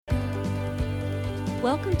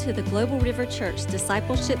Welcome to the Global River Church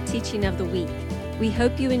Discipleship Teaching of the Week. We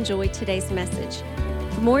hope you enjoyed today's message.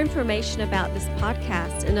 For more information about this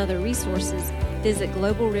podcast and other resources, visit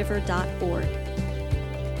globalriver.org.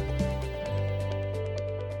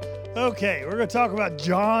 Okay, we're going to talk about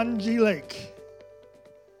John G. Lake.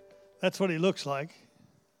 That's what he looks like.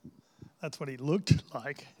 That's what he looked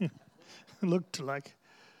like. Looked like.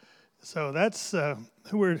 So that's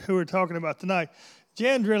who we're talking about tonight.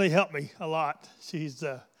 Jan really helped me a lot. She's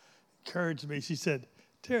encouraged me. She said,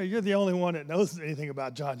 "Terry, you're the only one that knows anything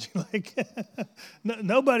about John G. Lake.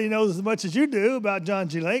 Nobody knows as much as you do about John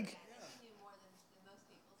G. Lake."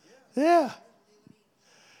 Yeah.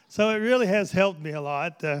 So it really has helped me a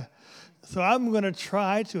lot. So I'm going to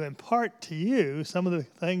try to impart to you some of the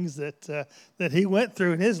things that he went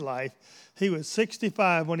through in his life. He was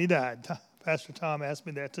 65 when he died. Pastor Tom asked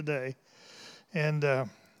me that today. And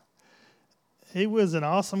he was an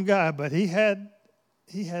awesome guy, but he had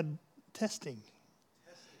testing.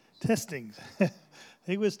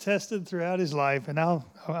 He was tested throughout his life, and I'll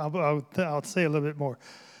say a little bit more.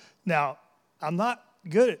 Now, I'm not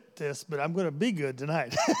good at this, but I'm going to be good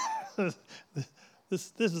tonight. This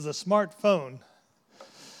is a smartphone.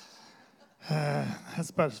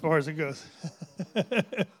 That's about as far as it goes.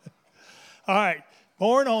 All right.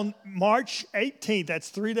 Born on March 18th, that's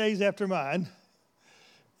 3 days after mine,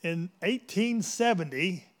 in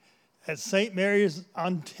 1870 at St. Mary's,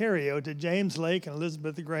 Ontario, to James Lake and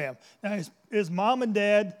Elizabeth Graham. Now, his mom and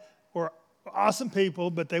dad were awesome people,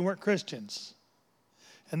 but they weren't Christians.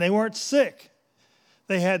 And they weren't sick.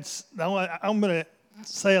 They had, I'm going to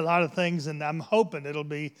say a lot of things, and I'm hoping it'll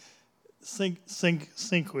be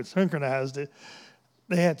synchronized.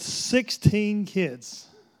 They had 16 kids.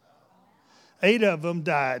 8 of them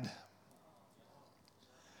died.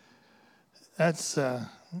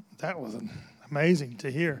 That was amazing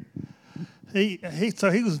to hear.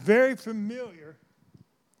 So he was very familiar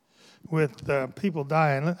with people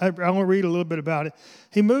dying. I want to read a little bit about it.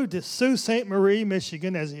 He moved to Sault Ste. Marie,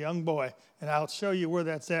 Michigan, as a young boy, and I'll show you where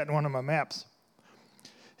that's at in one of my maps.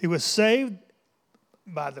 He was saved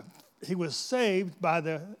by the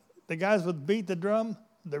guys with beat the drum,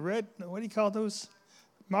 the red. What do you call those?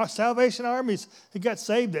 Salvation Armies. He got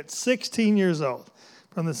saved at 16 years old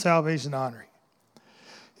from the Salvation Army.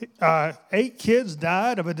 8 kids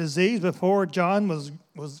died of a disease before John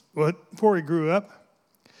before he grew up.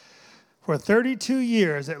 For 32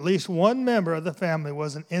 years, at least one member of the family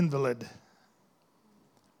was an invalid.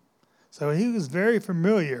 So he was very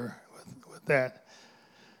familiar with that.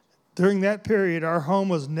 During that period, our home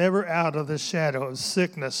was never out of the shadow of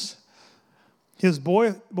sickness. His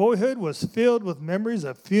boyhood was filled with memories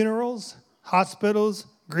of funerals, hospitals,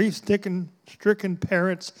 grief-stricken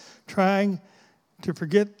parents trying to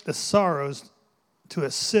forget the sorrows to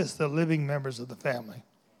assist the living members of the family.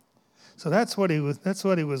 So that's what he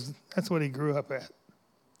grew up at.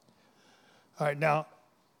 All right, now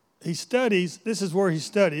this is where he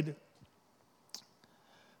studied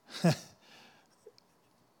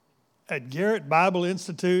at Garrett Bible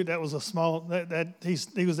Institute. That was a small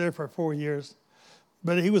he was there for 4 years.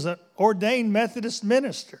 But he was an ordained Methodist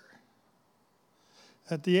minister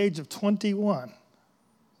at the age of 21.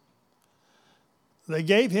 They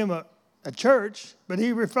gave him a church, but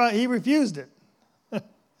he refused it.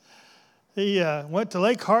 He went to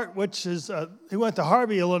Lake Hart, he went to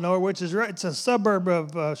Harvey, Illinois, it's a suburb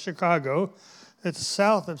of Chicago. It's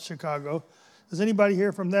south of Chicago. Is anybody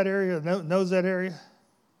here from that area that knows that area?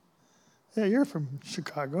 Yeah, you're from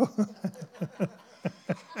Chicago.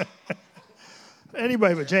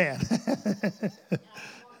 Anybody but Jan.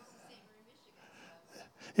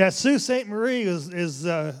 Yeah, Sault Ste. Marie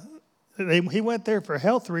he went there for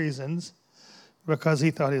health reasons because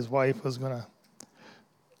he thought his wife was going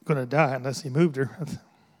to die unless he moved her.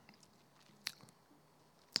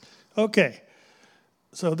 Okay,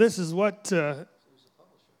 so this is what.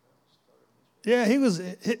 He was.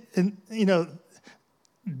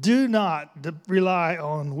 Do not rely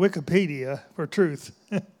on Wikipedia for truth.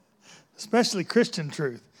 Especially Christian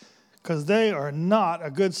truth, because they are not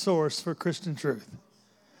a good source for Christian truth.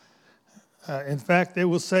 In fact, they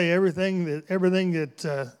will say everything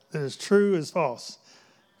that is true is false,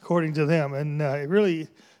 according to them. And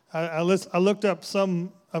I looked up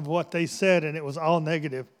some of what they said, and it was all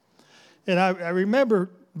negative. And I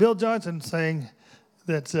remember Bill Johnson saying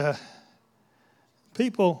that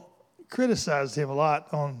people criticized him a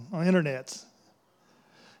lot on internets.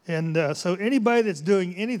 And so anybody that's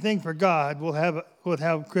doing anything for God will have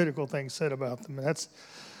critical things said about them. And that's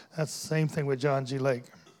the same thing with John G. Lake.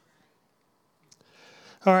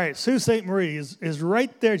 All right, Sault Ste. Marie is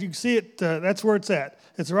right there. You can see it. That's where it's at.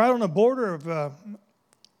 It's right on the border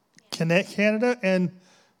Canada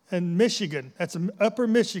and Michigan. That's Upper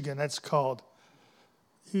Michigan, that's called.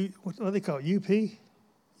 What do they call it?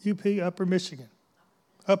 UP, Upper Michigan.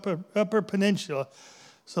 Upper Peninsula.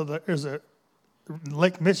 So there's a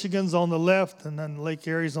Lake Michigan's on the left and then Lake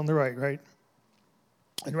Erie's on the right?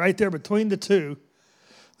 And right there between the two,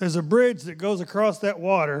 there's a bridge that goes across that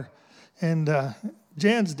water, and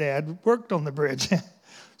Jan's dad worked on the bridge.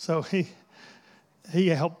 So he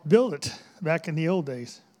helped build it back in the old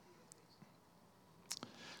days.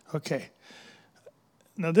 Okay.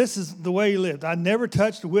 Now this is the way he lived. I never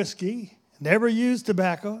touched whiskey, never used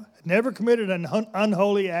tobacco, never committed an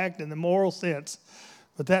unholy act in the moral sense.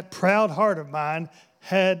 But that proud heart of mine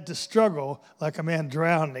had to struggle like a man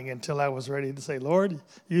drowning until I was ready to say, Lord,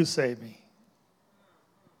 you save me.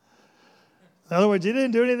 In other words, he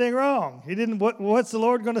didn't do anything wrong. He didn't. What's the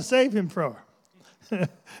Lord going to save him from?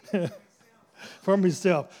 From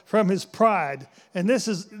himself, from his pride. And this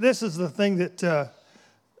is the thing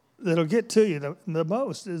that'll get to you the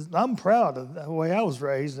most. Is I'm proud of the way I was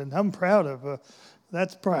raised, and I'm proud of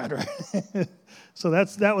that's pride, right? So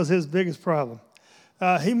that was his biggest problem.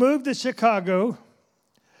 He moved to Chicago,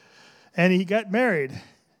 and he got married.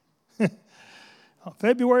 On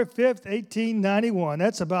February 5th, 1891.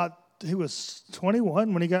 He was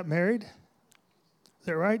 21 when he got married. Is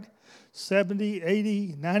that right? 70,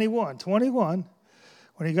 80, 91. 21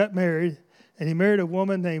 when he got married. And he married a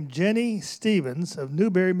woman named Jenny Stevens of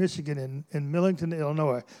Newberry, Michigan, in Millington,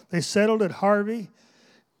 Illinois. They settled at Harvey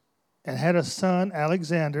and had a son,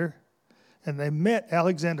 Alexander. And they met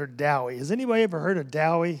Alexander Dowie. Has anybody ever heard of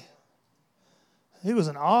Dowie? He was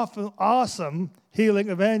an awesome healing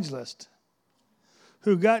evangelist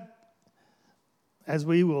who got, as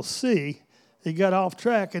we will see, he got off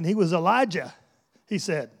track, and he was Elijah, he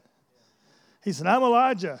said. He said, I'm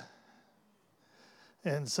Elijah.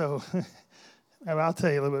 And so I'll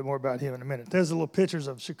tell you a little bit more about him in a minute. There's a little pictures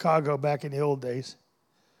of Chicago back in the old days.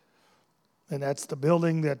 And that's the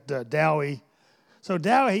building that Dowie. So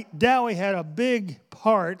Dowie had a big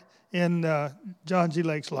part in John G.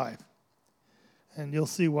 Lake's life. And you'll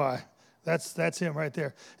see why. That's him right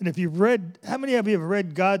there. And if you've read, how many of you have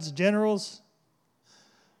read God's Generals?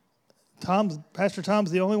 Pastor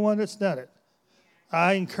Tom's the only one that's done it.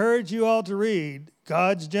 I encourage you all to read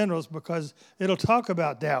God's Generals because it'll talk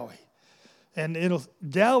about Dowie. And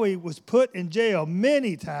Dowie was put in jail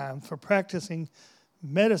many times for practicing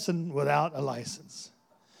medicine without a license.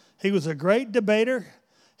 He was a great debater.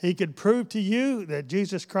 He could prove to you that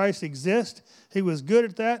Jesus Christ exists. He was good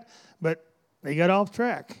at that, but he got off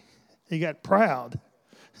track. He got proud.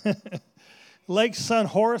 Lake's son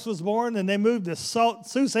Horace was born, and they moved to Sault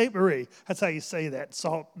Ste. Marie. That's how you say that,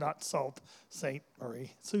 Sault, not Sault Ste.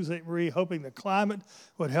 Marie. Sault Ste. Marie, hoping the climate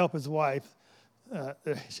would help his wife.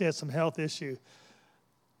 She had some health issue.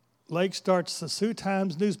 Lake starts the Sioux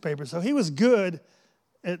Times newspaper, so he was good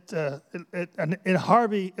in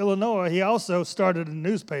Harvey, Illinois. He also started a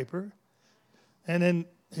newspaper, and then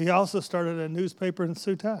he also started a newspaper in the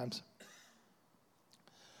Sioux Times.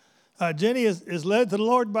 Jenny is led to the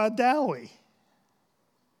Lord by Dowie.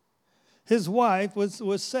 His wife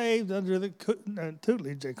was saved under the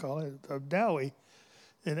tutelage, they call it, of Dowie.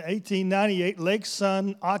 In 1898, Lake's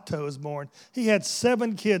son Otto was born. He had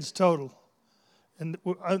 7 kids total, and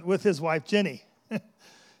with his wife Jenny.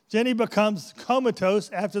 Jenny becomes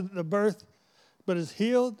comatose after the birth, but is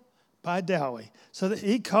healed by Dowie. So that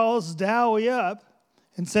he calls Dowie up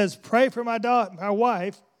and says, "Pray for my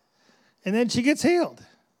wife," and then she gets healed.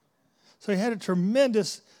 So he had a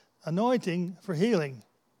tremendous anointing for healing.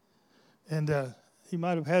 And he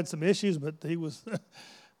might have had some issues, but he was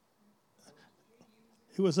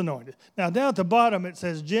he was anointed. Now down at the bottom it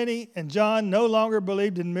says Jenny and John no longer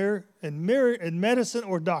believed in medicine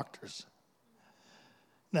or doctors.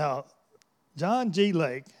 Now, John G.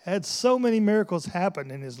 Lake had so many miracles happen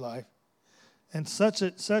in his life, and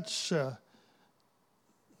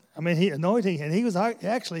anointing, and he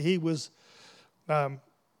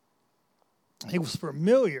was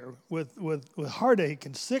familiar with heartache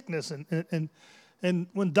and sickness, and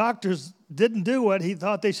when doctors didn't do what he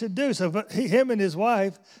thought they should do, so him and his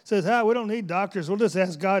wife says, we don't need doctors, we'll just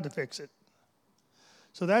ask God to fix it.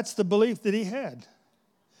 So that's the belief that he had.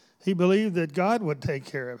 He believed that God would take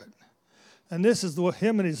care of it. And this is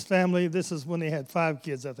him and his family. This is when they had 5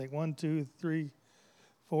 kids, I think. 1, 2, 3,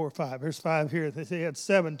 4, 5. There's 5 here. They had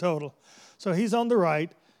 7 total. So he's on the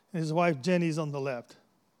right, and his wife Jenny's on the left.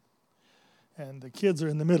 And the kids are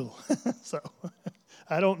in the middle. So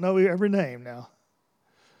I don't know every name now.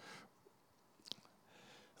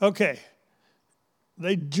 Okay.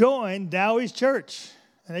 They joined Dowie's church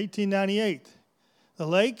in 1898. The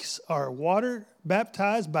Lakes are water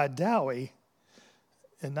baptized by Dowie.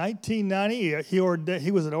 In 1990, he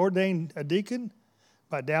was an ordained deacon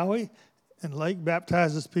by Dowie, and Lake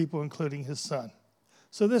baptizes people, including his son.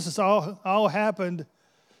 So this has all happened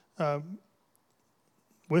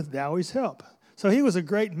with Dowie's help. So he was a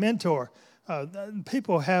great mentor.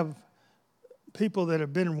 People have people that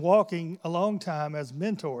have been walking a long time as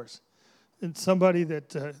mentors. It's somebody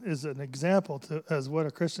that is an example to as what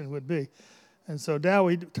a Christian would be. And so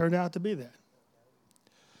Dowie turned out to be that.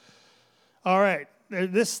 All right.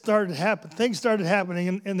 Things started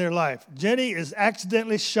happening in their life. Jenny is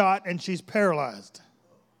accidentally shot and she's paralyzed.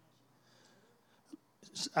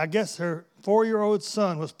 I guess her 4-year-old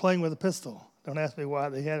son was playing with a pistol. Don't ask me why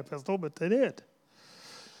they had a pistol, but they did.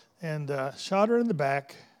 And shot her in the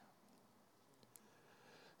back.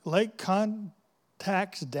 Lake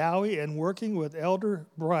contacts Dowie and working with Elder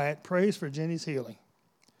Bryant prays for Jenny's healing.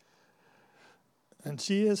 And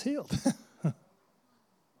she is healed.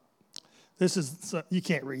 This is, you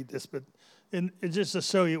can't read this, but it just to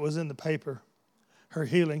show you it was in the paper, her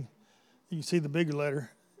healing. You can see the big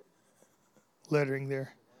lettering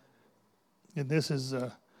there. And this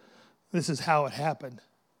is how it happened.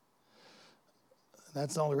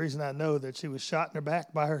 That's the only reason I know that she was shot in her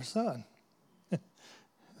back by her son.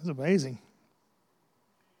 It's amazing.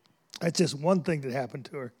 That's just one thing that happened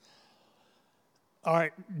to her. All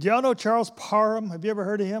right, do y'all know Charles Parham? Have you ever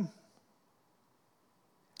heard of him?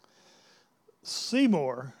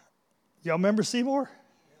 Seymour. Y'all remember Seymour?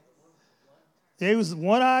 Yeah, he was a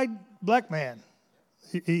one-eyed black man.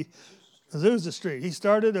 Azusa Street. He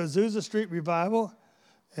started Azusa Street revival,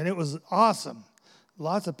 and it was awesome.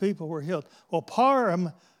 Lots of people were healed. Well,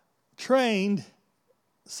 Parham trained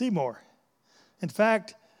Seymour. In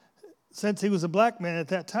fact, since he was a black man at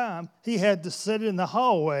that time, he had to sit in the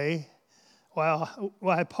hallway while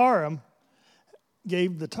Parham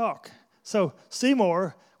gave the talk. So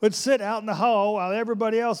Seymour would sit out in the hall while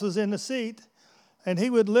everybody else was in the seat, and he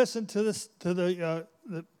would listen to the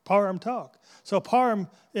Parham talk. So Parham,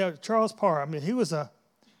 Charles Parham, he was a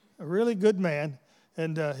really good man,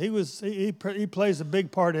 and he plays a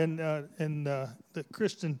big part in the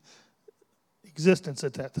Christian existence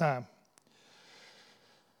at that time.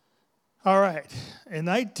 All right. In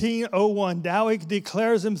 1901, Dowie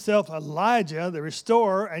declares himself Elijah, the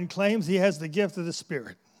restorer, and claims he has the gift of the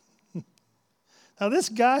Spirit. Now, this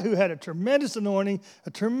guy who had a tremendous anointing,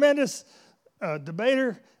 a tremendous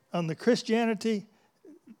debater on the Christianity,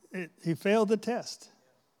 he failed the test.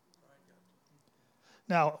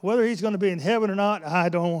 Now, whether he's going to be in heaven or not,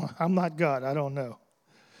 I'm not God. I don't know.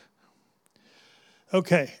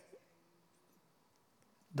 Okay.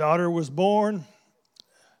 Daughter was born.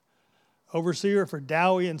 Overseer for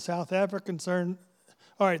Dowie in South Africa concerned.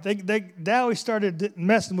 All right, Dowie started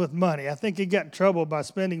messing with money. I think he got in trouble by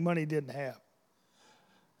spending money he didn't have.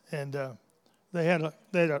 And they had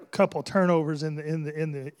a couple turnovers in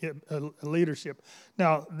the leadership.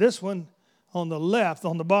 Now, this one on the left,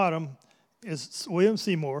 on the bottom, is William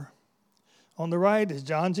Seymour. On the right is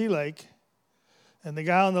John G. Lake. And the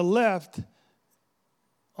guy on the left,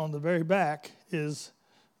 on the very back, is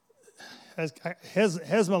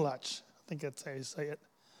Hesmalach. I think that's how you say it.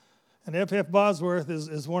 And F.F. Bosworth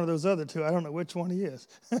is one of those other two. I don't know which one he is.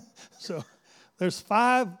 So there's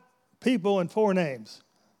 5 people and 4 names.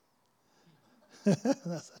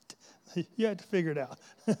 You have to figure it out.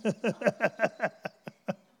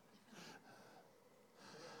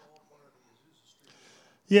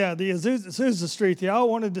 Yeah, the Azusa Street. They all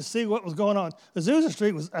wanted to see what was going on. Azusa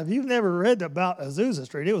Street was, if you've never read about Azusa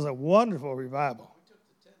Street, it was a wonderful revival.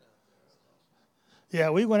 Yeah,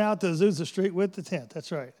 we went out to Azusa Street with the tent.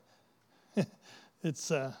 That's right. It's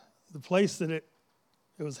the place that it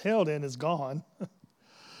was held in is gone.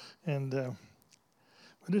 And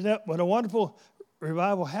what a wonderful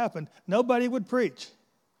revival happened. Nobody would preach.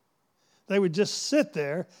 They would just sit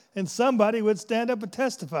there, and somebody would stand up and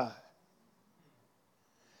testify.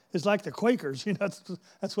 It's like the Quakers.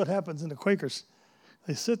 That's what happens in the Quakers.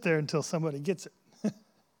 They sit there until somebody gets it.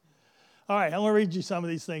 All right, I'm going to read you some of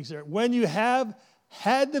these things here. When you have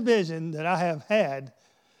had the vision that I have had,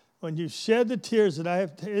 when you shed the tears that I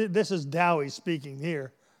have, this is Dowie speaking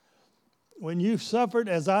here. When you've suffered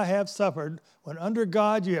as I have suffered, when under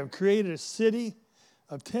God you have created a city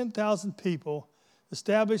of 10,000 people,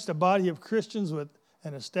 established a body of Christians with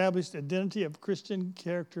an established identity of Christian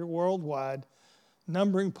character worldwide,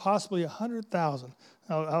 numbering possibly 100,000.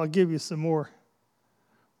 I'll give you some more.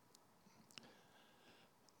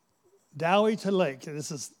 Dowie to Lake,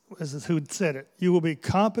 this is who said it. You will be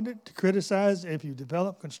competent to criticize if you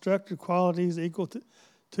develop constructive qualities equal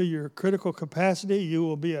to your critical capacity. You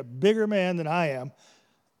will be a bigger man than I am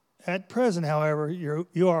At present, however,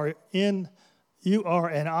 you are an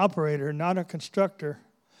operator, not a constructor,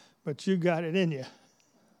 but you got it in you.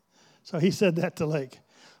 So he said that to Lake.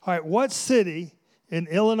 All right, what city in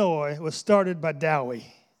Illinois was started by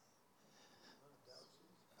Dowie?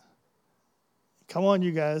 Come on,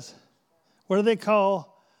 you guys. What do they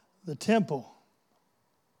call the temple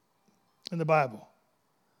in the Bible?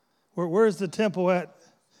 Where's the temple at?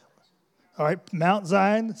 All right, Mount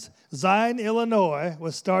Zion. Zion, Illinois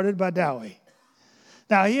was started by Dowie.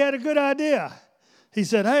 Now, he had a good idea. He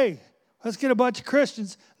said, hey, let's get a bunch of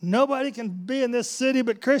Christians. Nobody can be in this city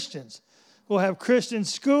but Christians. We'll have Christian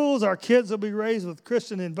schools. Our kids will be raised with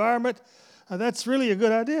Christian environment. That's really a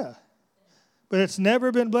good idea. But it's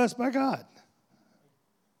never been blessed by God.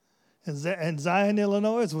 And Zion,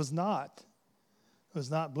 Illinois was not. It was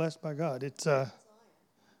not blessed by God. It's,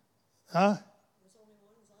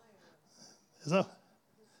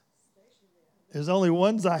 There's only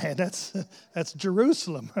one Zion. That's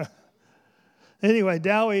Jerusalem. Anyway,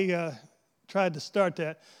 Dowie tried to start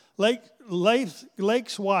that.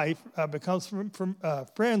 Lake's wife becomes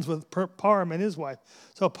friends with Parham and his wife.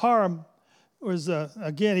 So Parham was,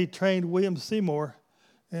 again, he trained William Seymour,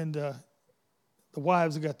 and the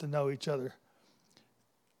wives got to know each other.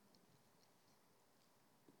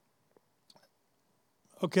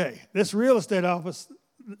 Okay, this real estate office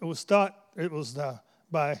was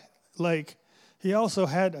by Lake. He also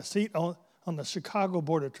had a seat on the Chicago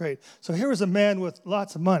Board of Trade. So here was a man with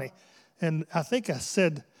lots of money. And I think I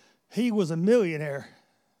said he was a millionaire.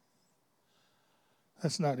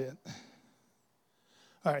 That's not it.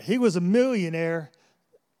 All right, he was a millionaire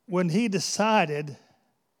when he decided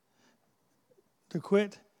to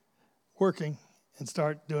quit working and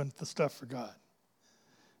start doing the stuff for God.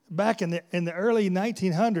 Back in the early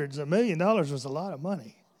 1900s, $1 million was a lot of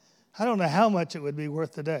money. I don't know how much it would be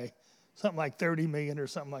worth today. Something like $30 million or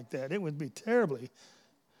something like that. It would be terribly.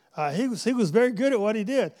 He was very good at what he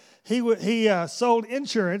did. He sold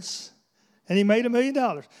insurance, and he made $1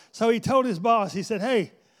 million. So he told his boss, he said,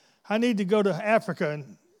 hey, I need to go to Africa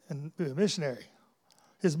and be a missionary.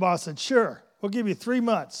 His boss said, sure, we'll give you 3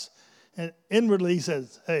 months. And inwardly he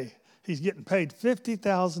says, hey, he's getting paid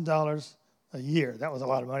 $50,000 a year. That was a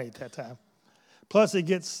lot of money at that time. Plus he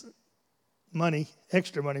gets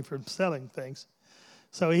extra money from selling things.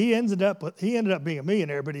 So he ended up being a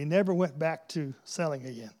millionaire, but he never went back to selling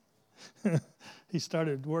again. He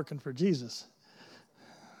started working for Jesus.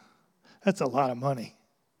 That's a lot of money.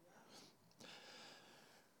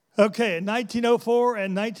 Okay, in 1904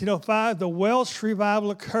 and 1905, the Welsh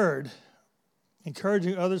revival occurred,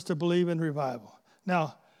 encouraging others to believe in revival.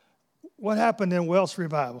 Now, what happened in Welsh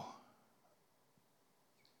revival?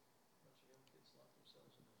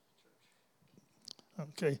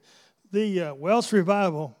 Okay, the Welsh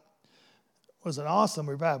revival was an awesome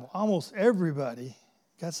revival. Almost everybody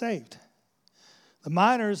got saved. The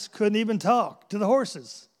miners couldn't even talk to the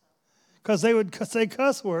horses because they would say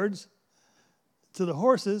cuss words to the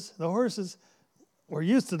horses. The horses were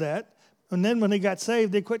used to that. And then when they got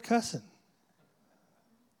saved, they quit cussing.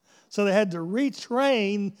 So they had to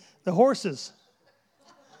retrain the horses.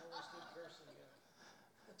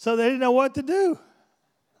 So they didn't know what to do.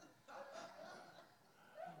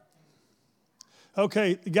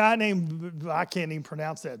 Okay, the guy named, I can't even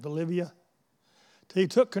pronounce that, Bolivia. He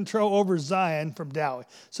took control over Zion from Dowie.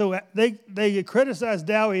 So they criticized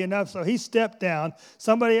Dowie enough, so he stepped down.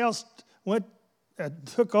 Somebody else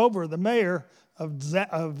took over the mayor of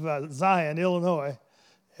Zion, Illinois.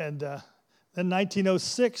 And then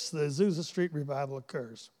 1906, the Azusa Street revival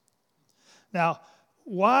occurs. Now,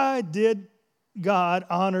 why did God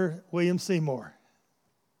honor William Seymour?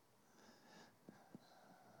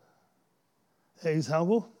 He's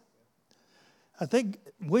humble. I think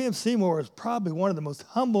William Seymour is probably one of the most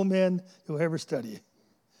humble men you'll ever study.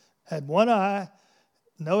 Had one eye,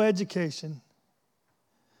 no education,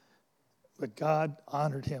 but God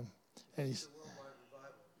honored him. And he's worldwide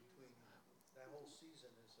revival. That whole season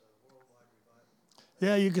is a worldwide revival.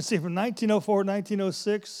 Yeah, you can see from 1904 to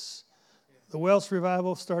 1906, the Welsh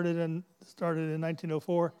revival started in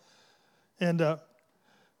 1904, and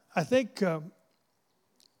I think.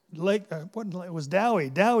 It was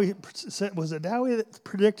Dowie. Was it Dowie that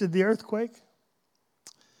predicted the earthquake?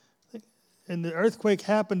 And the earthquake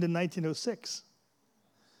happened in 1906.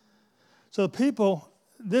 So people,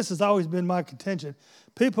 this has always been my contention,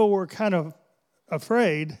 people were kind of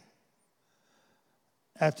afraid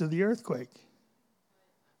after the earthquake.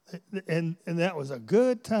 And that was a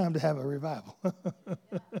good time to have a revival.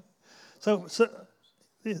 So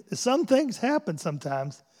some things happen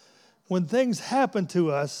sometimes. When things happen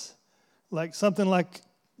to us, like something like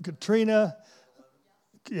Katrina,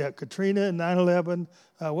 Katrina and 9/11.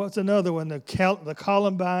 What's another one? The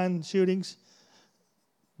Columbine shootings.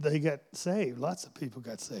 They got saved. Lots of people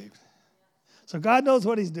got saved. So God knows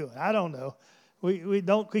what he's doing. I don't know. We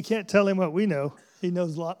can't tell him what we know. He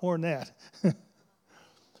knows a lot more than that.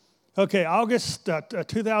 Okay, August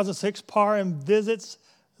 2006, Parham visits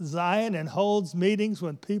Zion and holds meetings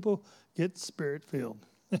when people get spirit-filled.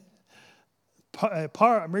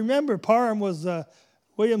 Remember, Parham was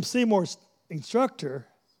William Seymour's instructor.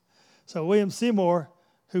 So William Seymour,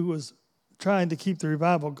 who was trying to keep the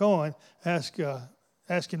revival going, asked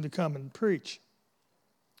him to come and preach.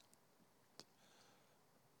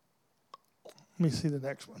 Let me see the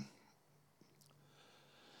next one.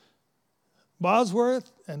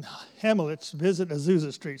 Bosworth and Hamlich visit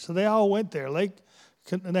Azusa Street. So they all went there. Lake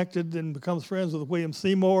connected and becomes friends with William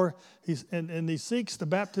Seymour. And he seeks the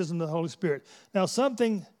baptism of the Holy Spirit. Now,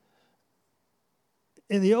 something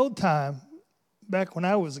in the old time, back when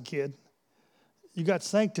I was a kid, you got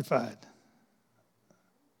sanctified.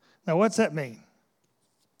 Now, what's that mean?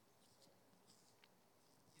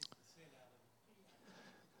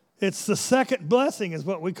 It's the second blessing is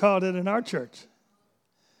what we called it in our church.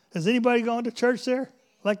 Has anybody gone to church there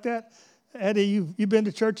like that? Eddie, you've been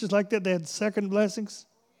to churches like that? They had second blessings?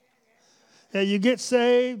 Yeah, you get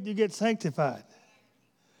saved, you get sanctified.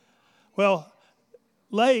 Well,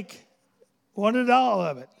 Lake wanted all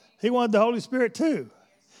of it. He wanted the Holy Spirit too.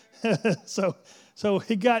 So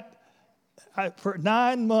he got, for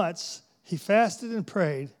 9 months, he fasted and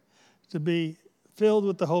prayed to be filled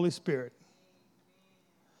with the Holy Spirit.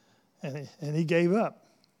 And he gave up.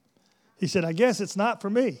 He said, I guess it's not for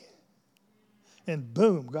me. And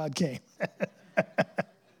boom, God came.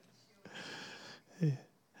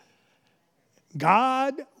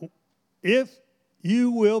 God, if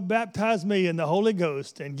you will baptize me in the Holy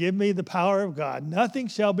Ghost and give me the power of God, nothing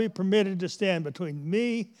shall be permitted to stand between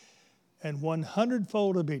me and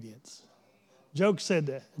 100-fold obedience. Joke said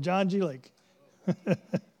that. John G. Lake.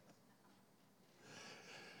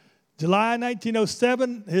 July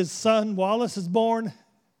 1907, his son Wallace is born.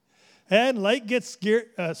 And Lake gets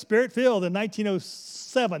spirit-filled in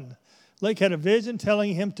 1907. Lake had a vision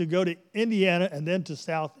telling him to go to Indiana and then to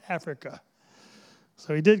South Africa.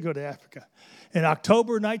 So he did go to Africa. In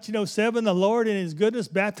October 1907, the Lord in his goodness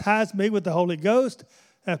baptized me with the Holy Ghost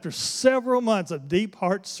after several months of deep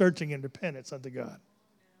heart-searching and repentance unto God.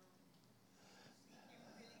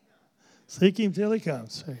 Seek him till he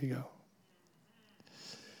comes. There you go.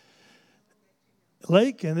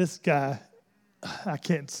 Lake and this guy, I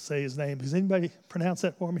can't say his name. Does anybody pronounce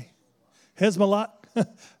that for me? Hezbollah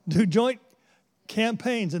do joint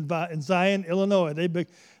campaigns in Zion, Illinois.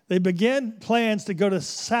 They began plans to go to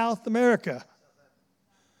South America.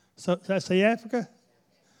 So did I say Africa?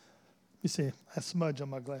 Let me see. I have smudge on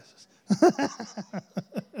my glasses.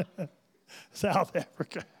 South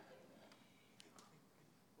Africa.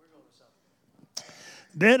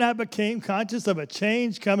 Then I became conscious of a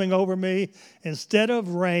change coming over me. Instead of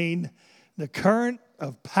rain, the current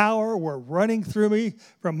of power were running through me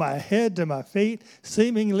from my head to my feet,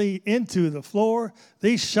 seemingly into the floor.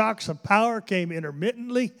 These shocks of power came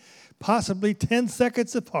intermittently, possibly 10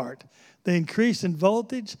 seconds apart. They increased in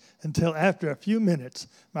voltage until after a few minutes,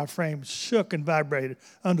 my frame shook and vibrated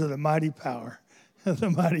under the mighty power, the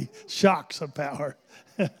mighty shocks of power.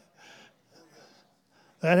 That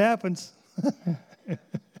happens.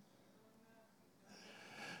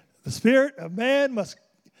 The spirit of man must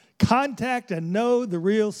contact and know the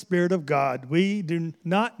real Spirit of God. We do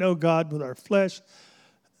not know God with our flesh,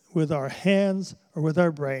 with our hands, or with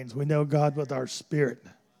our brains. We know God with our spirit.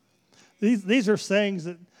 These are sayings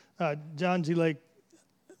that John G. Lake,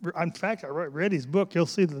 in fact, I read his book. You'll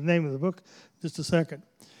see the name of the book in just a second.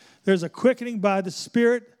 There's a quickening by the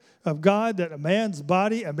Spirit of God that a man's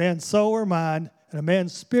body, a man's soul or mind, and a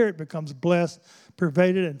man's spirit becomes blessed,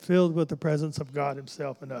 pervaded, and filled with the presence of God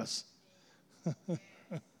himself in us.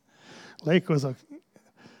 Lake was a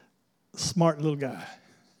smart little guy.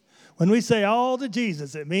 When we say all to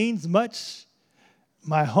Jesus, it means much.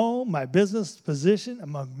 My home, my business position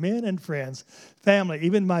among men and friends, family,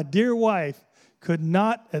 even my dear wife could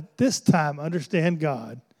not at this time understand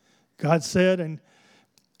God. God said, and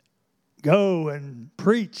go and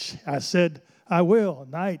preach. I said, I will,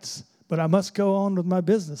 nights, but I must go on with my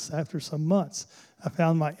business. After some months, I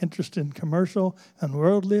found my interest in commercial and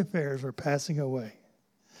worldly affairs were passing away.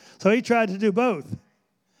 So he tried to do both.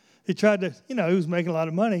 He tried to, he was making a lot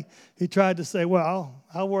of money. He tried to say, well,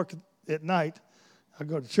 I'll work at night. I'll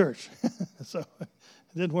go to church. So it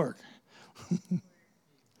didn't work.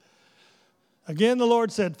 Again, the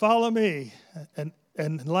Lord said, follow me.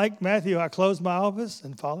 And like Matthew, I closed my office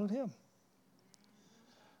and followed him.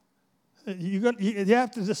 You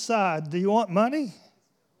have to decide, do you want money?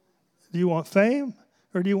 Do you want fame?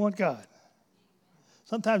 Or do you want God?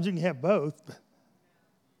 Sometimes you can have both,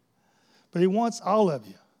 but he wants all of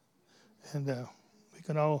you. And we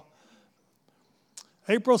can all.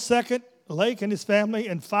 April 2nd, Lake and his family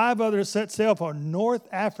and 5 others set sail for North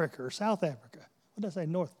Africa or South Africa. What did I say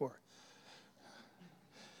North for?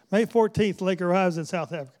 May 14th, Lake arrives in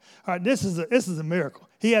South Africa. All right, this is a miracle.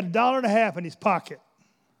 He had $1.50 in his pocket.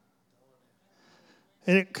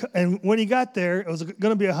 And when he got there, it was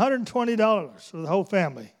going to be $120 for the whole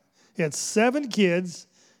family. He had 7 kids,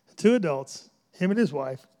 2 adults, him and his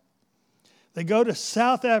wife. They go to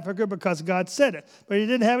South Africa because God said it, but he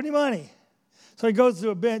didn't have any money. So he goes to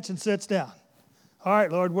a bench and sits down. All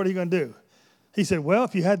right, Lord, what are you going to do? He said, well,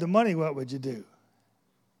 if you had the money, what would you do?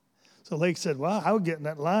 So Lake said, well, I would get in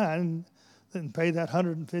that line and pay that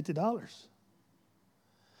 $150.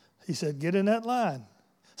 He said, get in that line.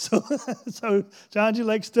 So John G.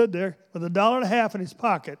 Lake stood there with $1.50 in his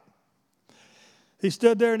pocket. He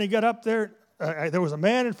stood there and he got up there. There was a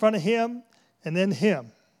man in front of him and then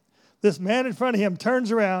him. This man in front of him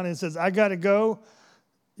turns around and says, I got to go.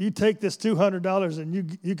 You take this $200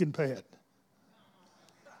 and you can pay it.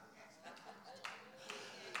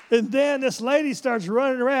 And then this lady starts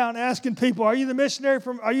running around asking people, are you the missionary?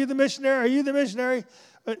 Are you the missionary?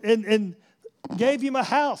 And gave him a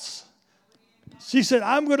house. She said,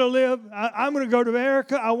 I'm going to go to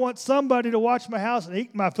America. I want somebody to watch my house and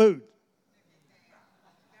eat my food.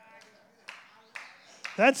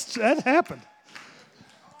 That happened.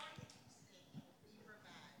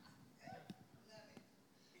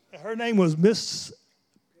 Her name was Miss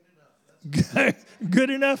Good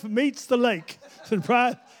Enough Meets the Lake.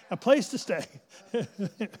 A place to stay.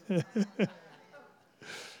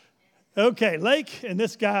 Okay, Lake and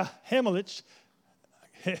this guy, Hemelich,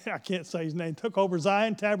 I can't say his name, took over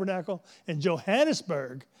Zion Tabernacle in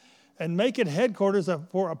Johannesburg and make it headquarters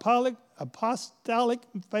for Apostolic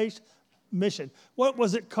Faith Mission. What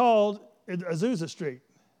was it called in Azusa Street?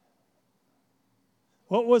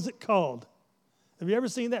 What was it called? Have you ever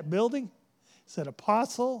seen that building? It said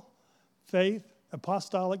Apostolic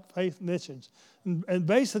Faith Missions. And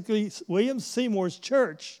basically, William Seymour's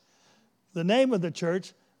church, the name of the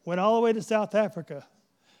church, went all the way to South Africa.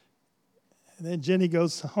 And then Jenny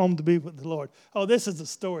goes home to be with the Lord. Oh, this is a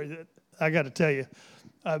story that I got to tell you.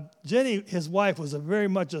 Jenny, his wife, was very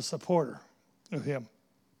much a supporter of him.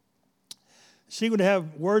 She would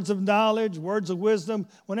have words of knowledge, words of wisdom.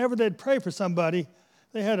 Whenever they'd pray for somebody,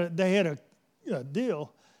 they had a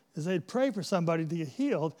deal, is they'd pray for somebody to get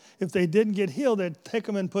healed. If they didn't get healed, they'd take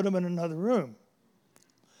them and put them in another room.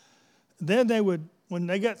 Then they would, when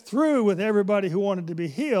they got through with everybody who wanted to be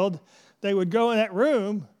healed, they would go in that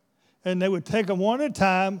room and they would take them one at a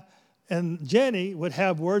time, and Jenny would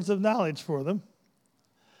have words of knowledge for them,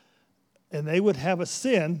 and they would have a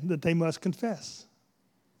sin that they must confess.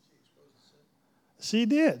 She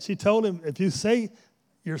did. She told him, if you say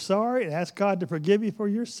you're sorry and ask God to forgive you for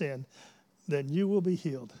your sin, then you will be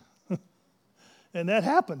healed. And that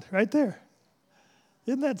happened right there.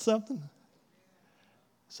 Isn't that something?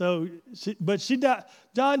 So, she died.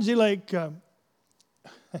 John G. Lake,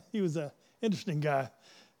 he was an interesting guy.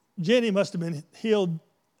 Jenny must have been healed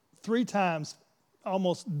 3 times,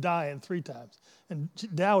 almost dying 3 times. And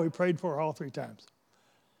Dowie prayed for her all 3 times.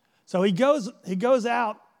 So he goes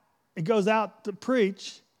out to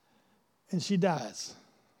preach, and she dies.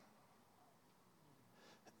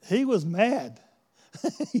 He was mad.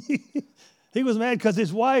 He was mad because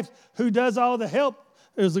his wife, who does all the help,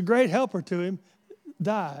 is a great helper to him,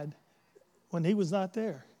 died when he was not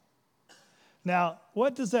there. Now,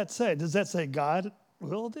 what does that say? Does that say God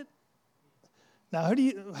willed it? Now,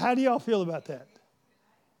 how do y'all feel about that?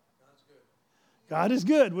 God is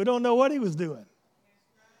good. We don't know what he was doing.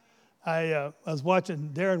 I was watching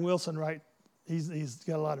Darren Wilson write. He's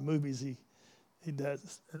got a lot of movies he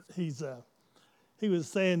does. He was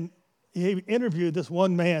saying, he interviewed this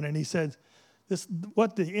one man, and he said,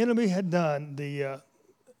 what the enemy had done, the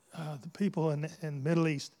people in the Middle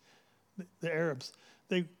East, the Arabs,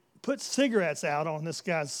 they put cigarettes out on this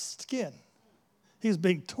guy's skin. He was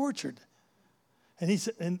being tortured. And he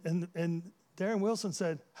said, and Darren Wilson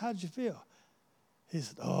said, how did you feel? He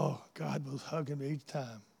said, oh, God was hugging me each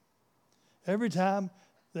time. Every time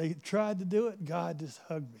they tried to do it, God just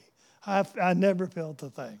hugged me. I never felt a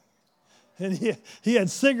thing. And he had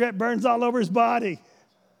cigarette burns all over his body.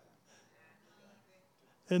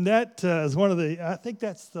 And that is one of I think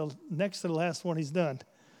that's the next to the last one he's done.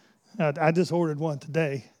 I just ordered one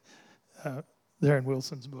today, Darren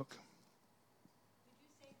Wilson's book. Could you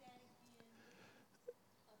say that again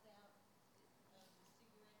about the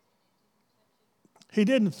cigarettes He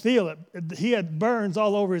didn't feel it. He had burns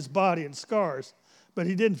all over his body and scars, but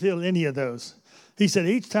he didn't feel any of those. He said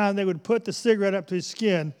each time they would put the cigarette up to his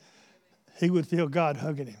skin, he would feel God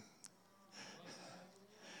hugging him.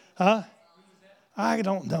 Huh? I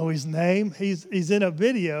don't know his name. He's in a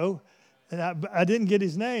video, and I didn't get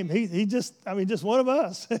his name. Just one of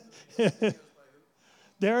us.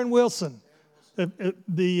 Darren Wilson.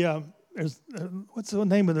 What's the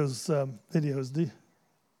name of those videos?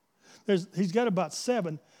 He's got about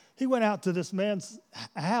 7. He went out to this man's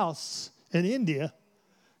house in India.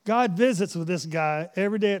 God visits with this guy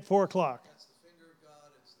every day at 4 o'clock. That's the finger of God.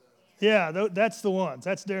 Yeah, that's the ones.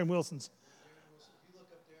 That's Darren Wilson's. If you look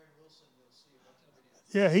up Darren Wilson, you'll see a bunch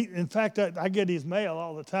of videos. Yeah, in fact, I get his mail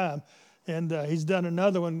all the time, and he's done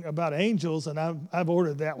another one about angels, and I've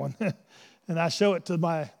ordered that one, and I show it to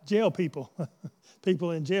my jail people. People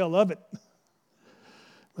in jail love it,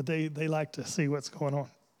 but they like to see what's going on.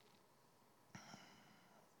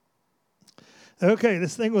 Okay,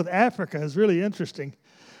 this thing with Africa is really interesting.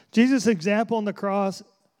 Jesus' example on the cross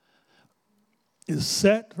is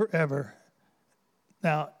set forever.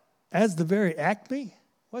 Now, as the very acme,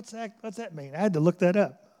 what's that mean? I had to look that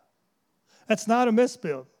up. That's not a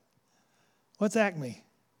misspell. What's acme?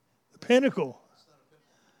 The pinnacle.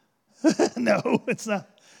 No, it's not.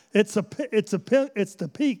 It's the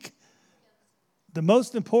peak. The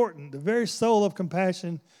most important, the very soul of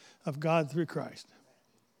compassion of God through Christ.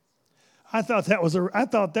 I thought that was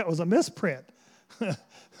a misprint.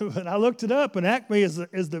 But I looked it up, and acme is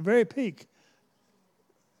the very peak.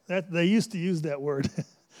 That they used to use that word.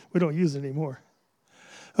 We don't use it anymore.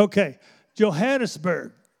 Okay,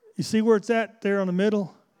 Johannesburg. You see where it's at there on the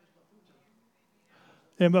middle?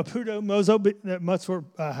 In Maputo, Mozambique. That's where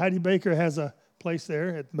Heidi Baker has a place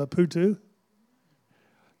there at Maputo.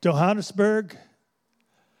 Johannesburg,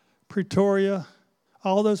 Pretoria,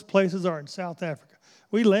 all those places are in South Africa.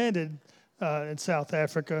 We landed in South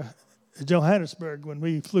Africa, Johannesburg, when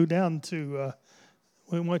we flew down to,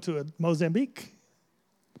 we went to Mozambique.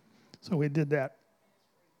 So we did that.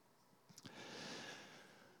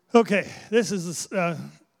 Okay, this is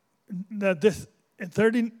this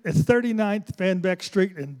 39th Van Beck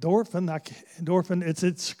Street in Dorfan. It's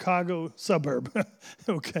a Chicago suburb.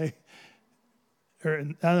 Okay,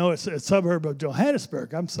 I know it's a suburb of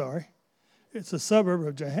Johannesburg. I'm sorry, it's a suburb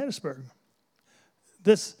of Johannesburg.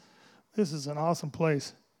 This is an awesome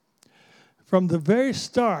place. From the very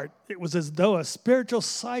start, it was as though a spiritual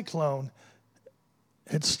cyclone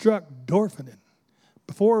had struck Dorfan.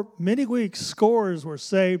 Before many weeks, scores were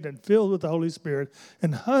saved and filled with the Holy Spirit,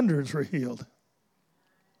 and hundreds were healed.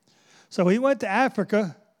 So he went to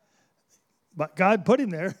Africa, but God put him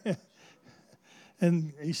there,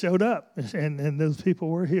 and he showed up, and those people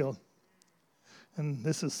were healed. And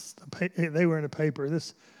they were in the paper.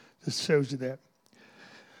 This shows you that.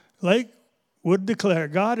 Lake would declare,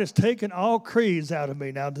 God has taken all creeds out of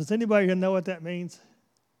me. Now, does anybody know what that means?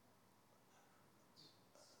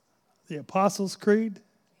 The Apostles' Creed?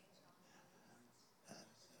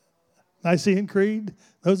 Nicene Creed?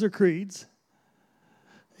 Those are creeds.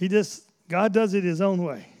 God does it his own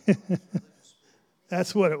way.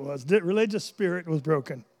 That's what it was. The religious spirit was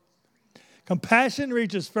broken. Compassion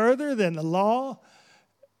reaches further than the law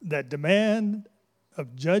that demand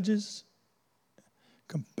of judges.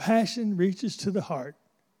 Compassion reaches to the heart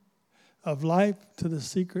of life, to the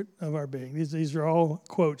secret of our being. These are all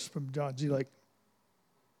quotes from John G. Lake.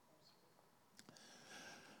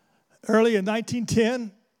 Early in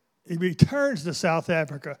 1910, he returns to South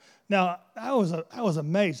Africa. Now, I was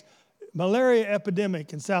amazed. Malaria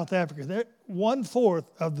epidemic in South Africa. 1/4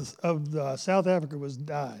 of South Africa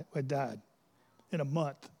had died in a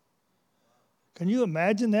month. Can you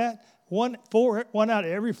imagine that? One out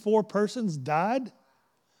of every 4 persons died.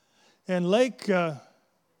 And Lake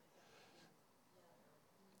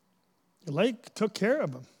took care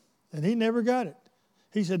of him, and he never got it.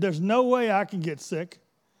 He said, "There's no way I can get sick."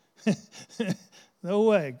 No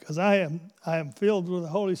way, because I am filled with the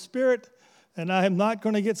Holy Spirit, and I am not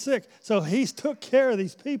going to get sick. So he took care of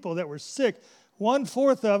these people that were sick.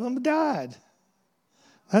 1/4 of them died.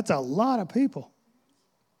 That's a lot of people.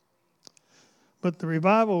 But the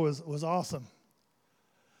revival was awesome.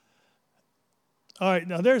 All right,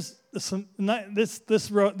 now there's some. This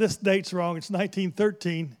date's wrong. It's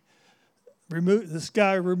 1913. This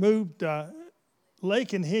guy removed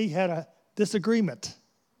Lake, and he had a disagreement.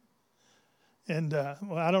 And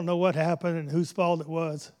I don't know what happened and whose fault it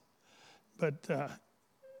was, but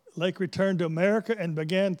Lake returned to America and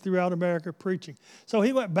began throughout America preaching. So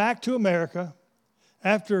he went back to America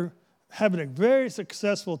after having a very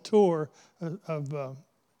successful tour of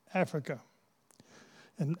Africa,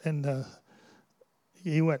 and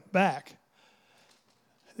he went back.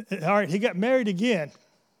 All right, he got married again.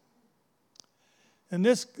 And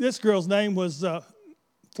this girl's name was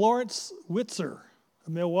Florence Witzer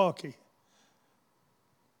of Milwaukee.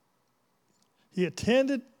 He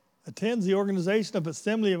attends the organization of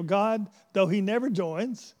Assembly of God, though he never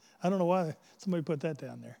joins. I don't know why somebody put that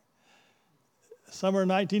down there. Summer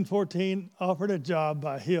 1914, offered a job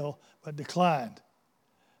by Hill, but declined.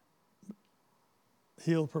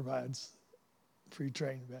 Hill provides free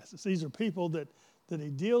training passes. These are people that he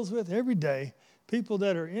deals with every day, people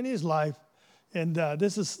that are in his life, and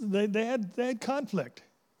they had conflict.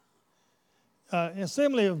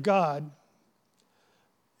 Assembly of God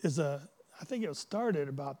I think it was started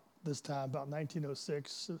about this time, about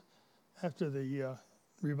 1906, after the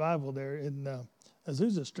revival there in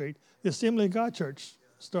Azusa Street. The Assembly of God Church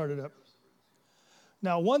started up.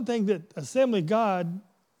 Now, one thing that Assembly of God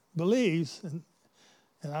believes,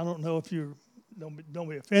 and I don't know if you don't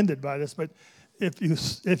be offended by this, but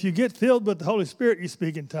if you get filled with the Holy Spirit, you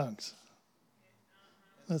speak in tongues.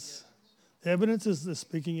 That's evidence is the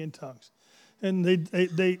speaking in tongues, and they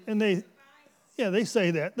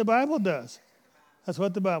say that the Bible does. That's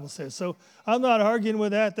what the Bible says. So I'm not arguing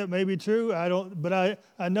with that. That may be true. But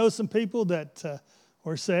I know some people that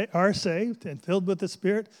are saved and filled with the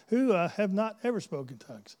Spirit who have not ever spoken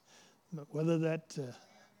tongues. But whether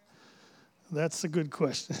that's a good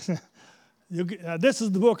question. This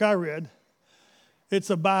is the book I read.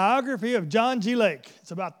 It's a biography of John G. Lake.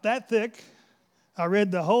 It's about that thick. I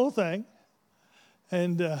read the whole thing,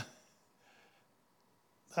 and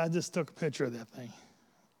I just took a picture of that thing.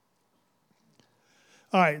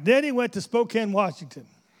 All right, then he went to Spokane, Washington.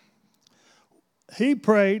 He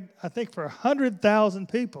prayed, I think, for 100,000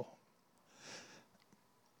 people.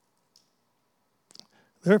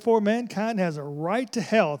 Therefore, mankind has a right to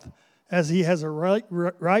health as he has a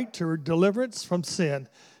right to deliverance from sin.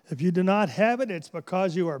 If you do not have it, it's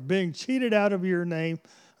because you are being cheated out of your name,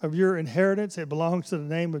 of your inheritance. It belongs to the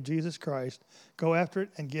name of Jesus Christ. Go after it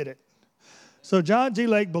and get it. So John G.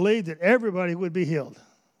 Lake believed that everybody would be healed.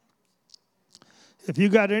 If you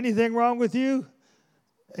got anything wrong with you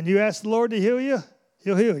and you ask the Lord to heal you,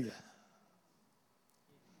 He'll heal you.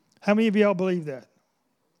 How many of y'all believe that?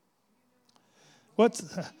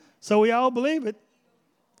 So we all believe it.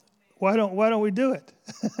 Why don't we do it?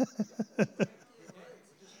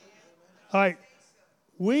 All right.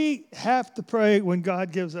 We have to pray when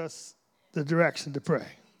God gives us the direction to pray.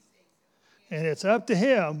 And it's up to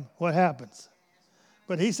Him what happens.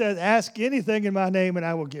 But He says, ask anything in my name and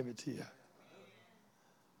I will give it to you.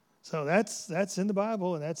 So that's in the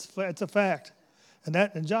Bible, and that's a fact.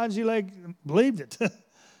 And John G. Lake believed it.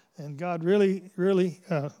 And God really, really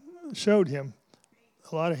showed him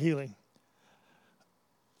a lot of healing.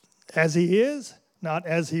 As He is, not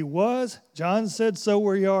as He was. John said, so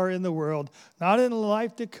we are in the world, not in the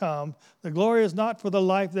life to come. The glory is not for the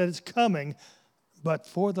life that is coming, but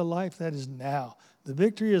for the life that is now. The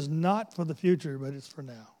victory is not for the future, but it's for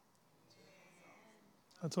now.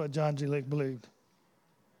 That's what John G. Lake believed.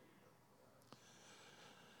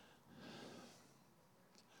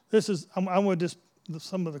 I'm going to just,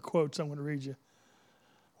 some of the quotes I'm going to read you.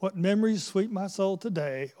 What memories sweep my soul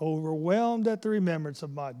today, overwhelmed at the remembrance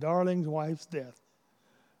of my darling wife's death.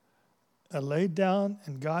 I laid down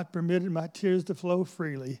and God permitted my tears to flow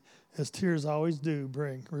freely, as tears always do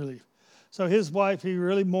bring relief. So his wife, he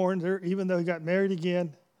really mourned her, even though he got married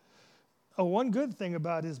again. Oh, one good thing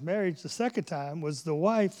about his marriage the second time was the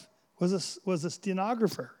wife was a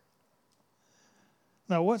stenographer.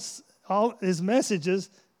 Now, what's all his messages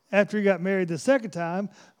after he got married the second time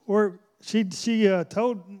were she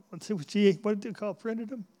told, what did you call, printed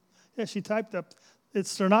them? Yeah, she typed up.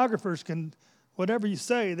 It's stenographers can, whatever you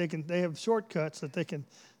say, they have shortcuts that they can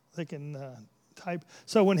type.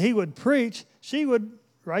 So when he would preach, she would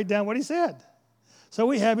write down what he said. So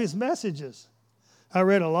we have his messages. I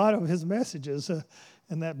read a lot of his messages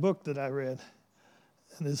in that book that I read.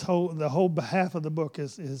 And the whole half of the book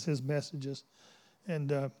is his messages.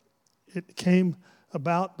 And it came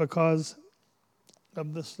about because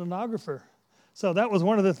of the stenographer. So that was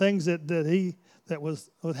one of the things that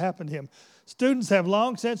what happened to him. Students have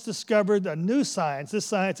long since discovered a new science. This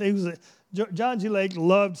science, John G. Lake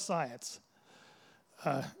loved science.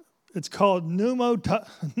 It's called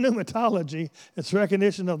pneumatology. It's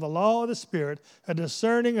recognition of the law of the Spirit, a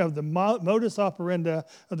discerning of the modus operandi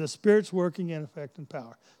of the Spirit's working in effect and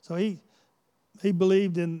power. So he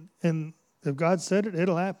believed in if God said it,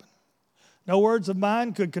 it'll happen. No words of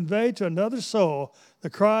mine could convey to another soul the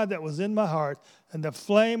cry that was in my heart and the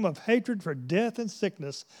flame of hatred for death and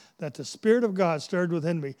sickness that the Spirit of God stirred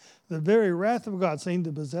within me. The very wrath of God seemed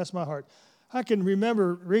to possess my heart. I can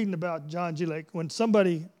remember reading about John G. Lake when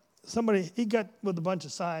somebody, he got with a bunch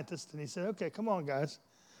of scientists and he said, okay, come on, guys.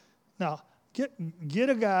 Now, get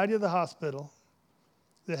a guy to the hospital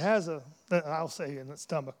that has I'll say in the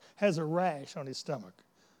stomach, has a rash on his stomach.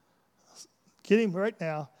 Get him right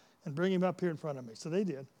now and bring him up here in front of me. So they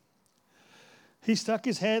did. He stuck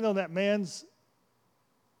his hand on that man's,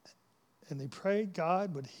 and he prayed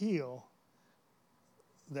God would heal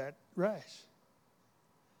that rash.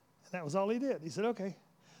 And that was all he did. He said, okay.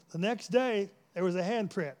 The next day, there was a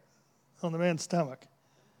handprint on the man's stomach.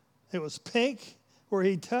 It was pink where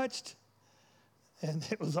he touched, and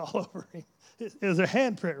it was all over him. It was a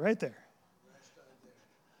handprint right there.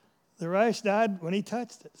 The rash died when he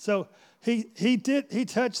touched it. So he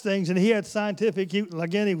touched things, and he had scientific, he was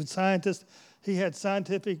a scientist. He had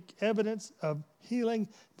scientific evidence of healing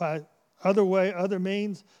by other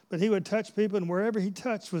means, but he would touch people, and wherever he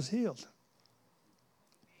touched was healed.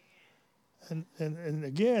 And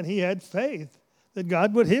again, he had faith that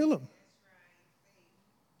God would heal him.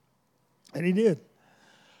 And he did.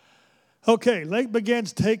 Okay, Lake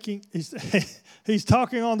begins he's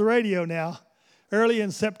talking on the radio now. Early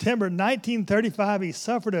in September 1935, he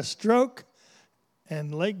suffered a stroke,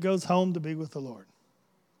 and Lake goes home to be with the Lord.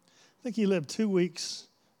 I think he lived 2 weeks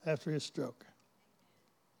after his stroke.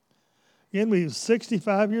 Again, when he was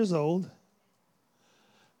 65 years old,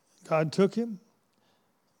 God took him,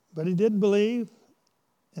 but he didn't believe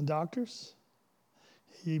in doctors.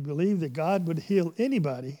 He believed that God would heal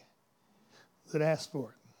anybody that asked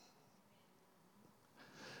for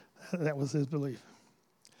it. That was his belief.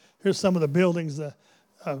 Here's some of the buildings that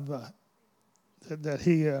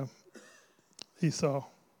he saw.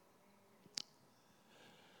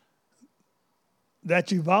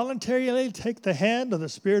 That you voluntarily take the hand of the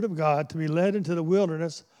Spirit of God to be led into the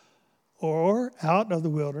wilderness or out of the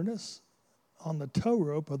wilderness on the tow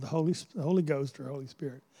rope of the Holy Ghost or Holy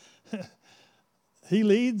Spirit. He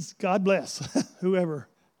leads, God bless. Whoever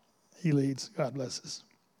he leads, God blesses.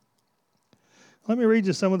 Let me read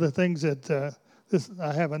you some of the things that,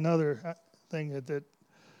 I have another thing that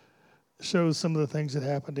shows some of the things that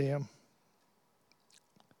happened to him.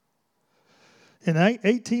 In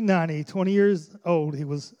 1890, 20 years old,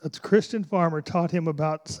 a Christian farmer taught him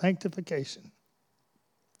about sanctification.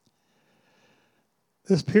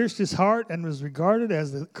 This pierced his heart and was regarded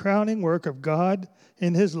as the crowning work of God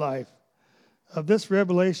in his life. Of this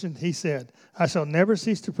revelation, he said, I shall never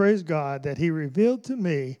cease to praise God that he revealed to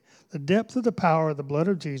me the depth of the power of the blood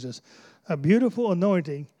of Jesus. A beautiful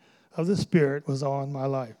anointing of the Spirit was on my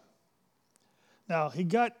life. Now, he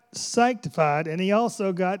got sanctified, and he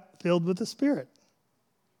also got filled with the Spirit.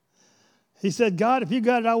 He said, God, if you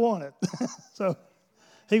got it, I want it. So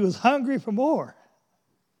he was hungry for more.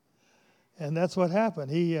 And that's what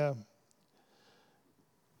happened. He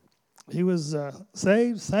was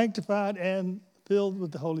saved, sanctified, and filled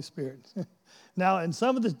with the Holy Spirit. Now, in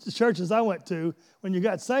some of the churches I went to, when you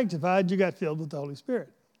got sanctified, you got filled with the Holy Spirit.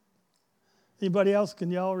 Anybody else,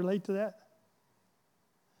 can y'all relate to that?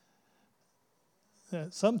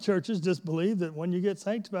 Some churches just believe that when you get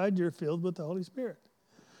sanctified, you're filled with the Holy Spirit.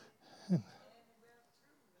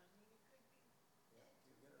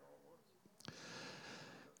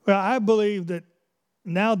 Well, I believe that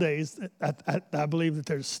nowadays, I believe that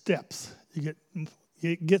there's steps. You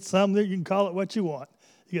get some there, you can call it what you want.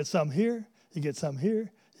 You get some here, you get some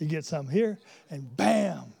here, you get some here, and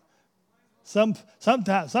bam.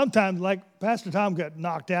 Sometimes, like Pastor Tom got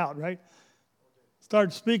knocked out, right?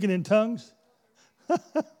 Started speaking in tongues.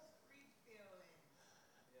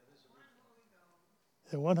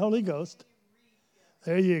 One Holy Ghost.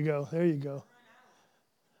 There you go. There you go.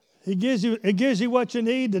 It gives you what you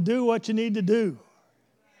need to do what you need to do,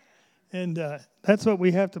 and that's what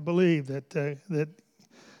we have to believe. That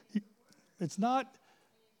it's not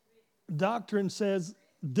doctrine says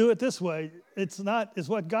do it this way. It's not. It's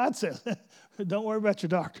what God says. Don't worry about your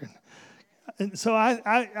doctrine. And so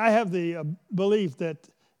I have the belief that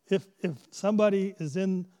if somebody is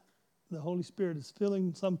in the Holy Spirit is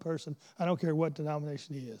filling some person, I don't care what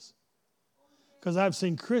denomination he is, because I've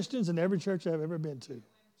seen Christians in every church I've ever been to.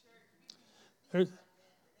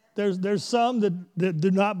 There's some that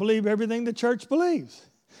do not believe everything the church believes,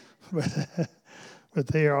 but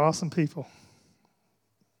they are awesome people.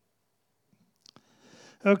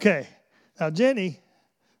 Okay, now Jenny,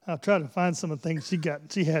 I'll try to find some of the things she got.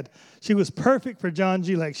 She was perfect for John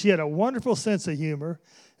G. Lake. She had a wonderful sense of humor,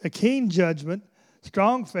 a keen judgment,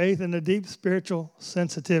 strong faith, and a deep spiritual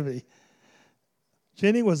sensitivity.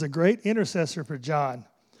 Jenny was a great intercessor for John.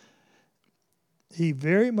 He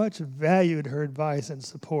very much valued her advice and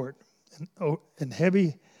support.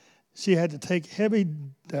 She had to take heavy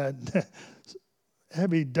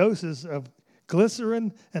heavy doses of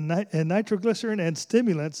glycerin and nitroglycerin and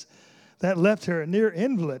stimulants that left her a near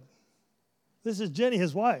invalid. This is Jenny,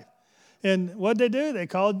 his wife. And what did they do? They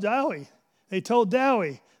called Dowie. They told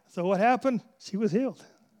Dowie. So what happened? She was healed.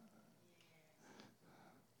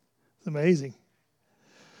 It's amazing.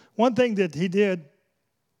 One thing that he did,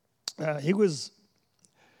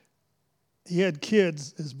 he had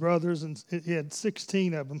kids, his brothers, and he had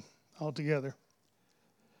 16 of them altogether.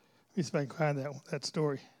 Let me see if I can find that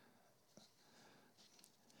story.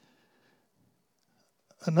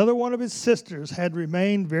 Another one of his sisters had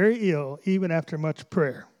remained very ill even after much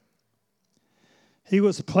prayer. He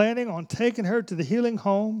was planning on taking her to the healing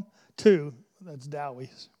home too. That's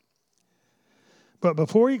Dowie's. But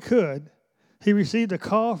before he could, he received a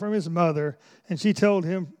call from his mother, and she told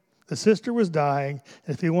him the sister was dying,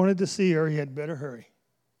 and if he wanted to see her, he had better hurry.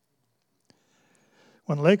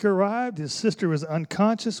 When Lake arrived, his sister was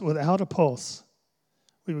unconscious without a pulse.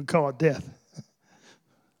 We would call it death.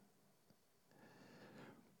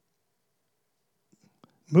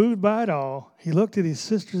 Moved by it all, he looked at his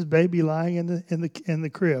sister's baby lying in the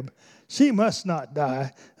crib. She must not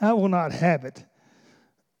die. I will not have it.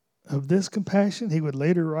 Of this compassion, he would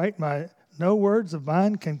later write, no words of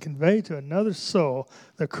mine can convey to another soul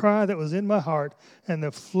the cry that was in my heart and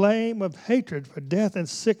the flame of hatred for death and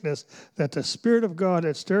sickness that the Spirit of God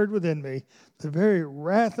had stirred within me. The very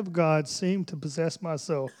wrath of God seemed to possess my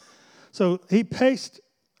soul. So Lake paced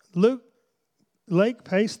the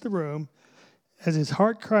room as his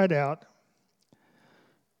heart cried out,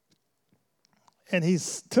 and he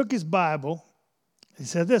took his Bible. He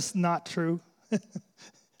said, "This is not true."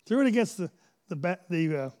 Threw it against the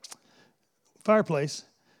fireplace.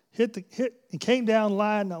 He came down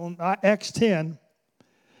lying on Acts 10,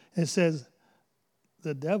 and it says,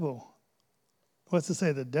 "The devil." What's it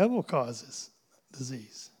say? The devil causes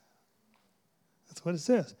disease. That's what it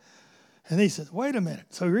says. And he says, "Wait a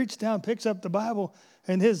minute." So he reached down, picks up the Bible,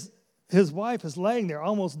 and his wife is laying there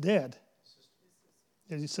almost dead.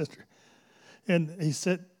 His sister. And he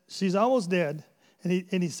said, she's almost dead.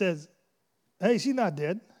 And he says, "Hey, she's not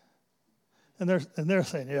dead." And they're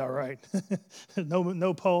saying, "Yeah, right."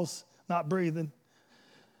 no pulse, not breathing.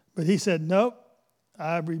 But he said, "Nope,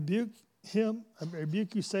 I rebuke him. I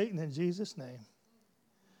rebuke you, Satan, in Jesus' name.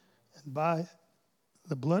 And by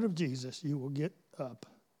the blood of Jesus, you will get up."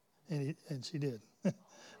 And she did.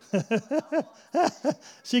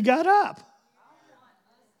 She got up.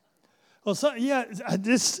 Well,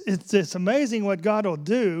 it's amazing what God will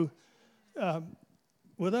do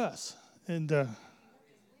with us. And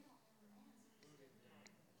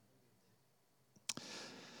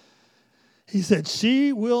he said,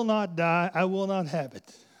 "She will not die. I will not have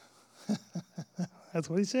it." That's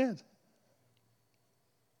what he said.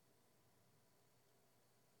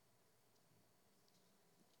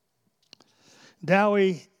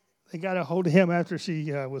 Dowie, they got a hold of him after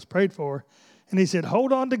she was prayed for, and he said,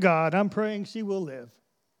 "Hold on to God. I'm praying she will live."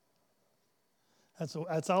 That's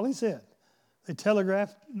all he said. They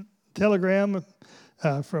telegram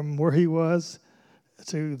from where he was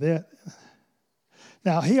to that.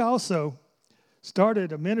 Now, he also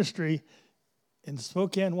started a ministry in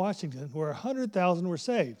Spokane, Washington, where 100,000 were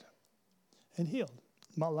saved and healed.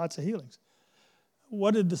 Lots of healings.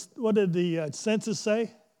 What did the census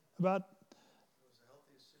say about?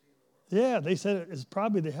 Yeah, they said it's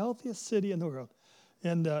probably the healthiest city in the world.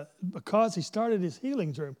 And because he started his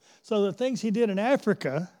healings room. So the things he did in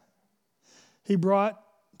Africa, he brought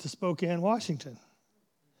to Spokane, Washington.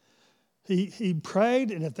 He prayed,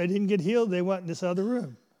 and if they didn't get healed, they went in this other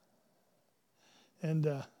room. And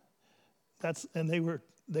they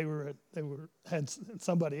had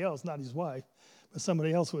somebody else, not his wife, but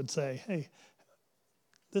somebody else would say, "Hey,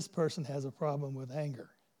 this person has a problem with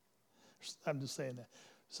anger." I'm just saying that.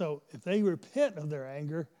 So if they repent of their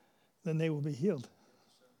anger, then they will be healed.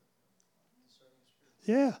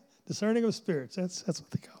 Yeah, discerning of spirits. That's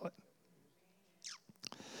what they call it.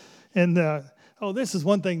 And this is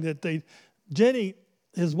one thing that Jenny,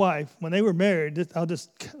 his wife, when they were married,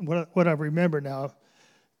 what I remember now,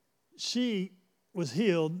 she was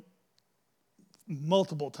healed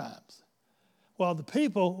multiple times. Well, the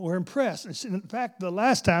people were impressed. And in fact, the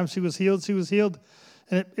last time she was healed,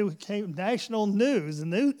 and it became national news,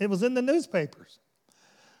 and it was in the newspapers.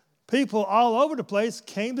 People all over the place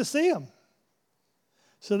came to see him.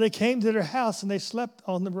 So they came to their house and they slept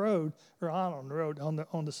on the road, or on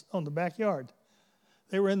the backyard.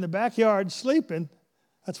 They were in the backyard sleeping.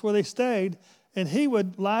 That's where they stayed. And he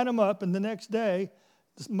would line them up, and the next day,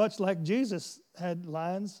 much like Jesus had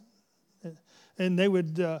lines, and he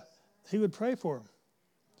would pray for them.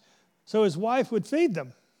 So his wife would feed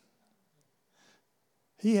them.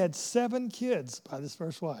 He had 7 kids by this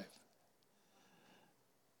first wife.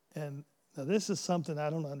 And now this is something I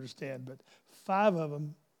don't understand, but 5 of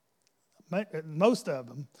them, most of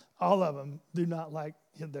them, all of them, do not like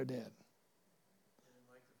their dad.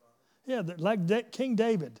 Yeah, like King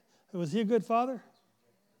David. Was he a good father?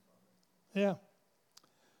 Yeah.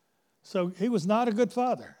 So he was not a good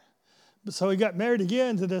father. So he got married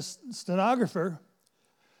again to this stenographer,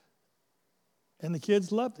 and the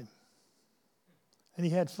kids loved him. And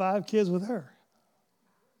he had 5 kids with her.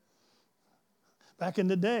 Back in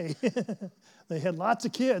the day, they had lots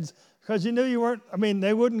of kids because you knew they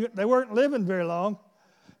weren't living very long.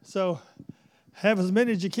 So have as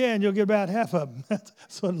many as you can, you'll get about half of them.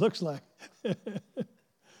 That's what it looks like.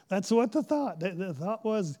 That's what the thought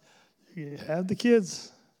was, you have the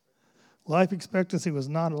kids. Life expectancy was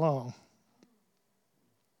not long.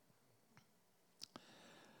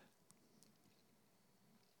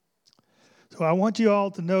 So I want you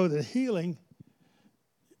all to know that healing,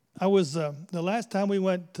 I was, the last time we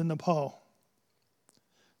went to Nepal,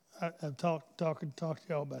 I've talked to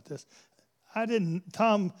y'all about this.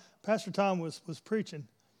 Pastor Tom was preaching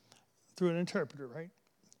through an interpreter, right?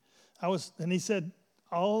 And he said,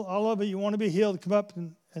 all of you want to be healed, come up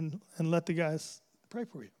and let the guys pray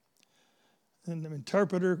for you. And the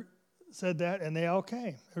interpreter said that, and they all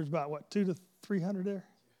came. There was about, 200 to 300 there?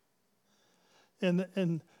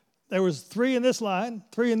 And there was 3 in this line,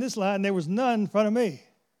 there was none in front of me.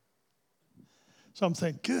 So I'm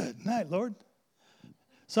saying, good night, Lord.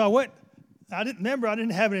 So I went. I didn't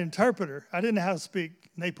have an interpreter. I didn't know how to speak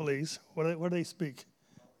Nepalese. What do they speak?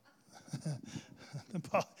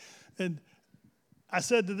 And I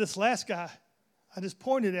said to this last guy, I just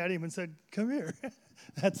pointed at him and said, come here.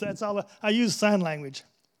 That's all. I use sign language.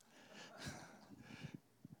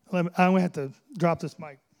 I'm going to have to drop this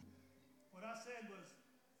mic. What I said was,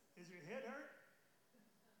 is your head hurt?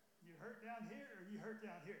 You hurt down here or you hurt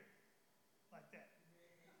down here? Like that.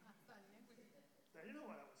 You know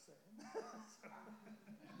what I was saying.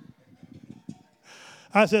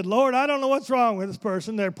 I said, Lord, I don't know what's wrong with this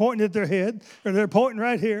person. They're pointing at their head, or they're pointing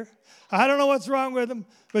right here. I don't know what's wrong with them,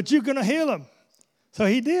 but you're going to heal them. So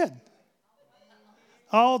he did.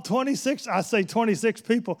 All 26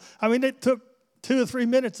 people. It took 2 or 3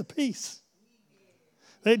 minutes apiece.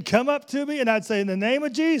 They'd come up to me, and I'd say, in the name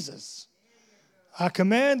of Jesus, I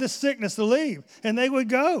command this sickness to leave. And they would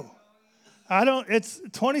go.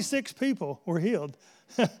 26 people were healed.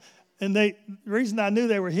 And the reason I knew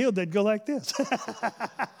they were healed, they'd go like this.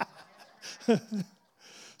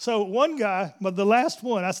 So one guy, but the last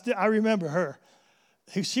one, I remember her.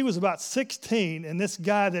 She was about 16, and this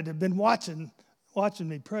guy that had been watching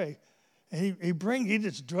me pray, and he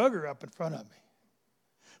just drug her up in front of me.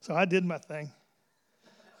 So I did my thing.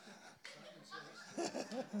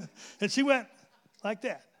 And she went like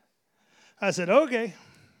that. I said, okay,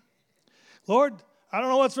 Lord, I don't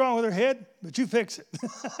know what's wrong with her head, but you fix it.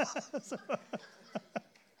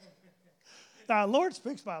 Now, Lord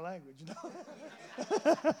speaks my language,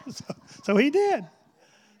 so he did.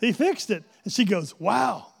 He fixed it. And she goes,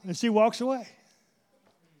 wow. And she walks away.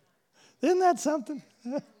 Isn't that something?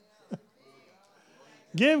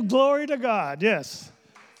 Give glory to God, yes.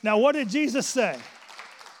 Now, what did Jesus say?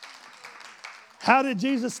 How did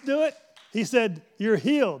Jesus do it? He said, you're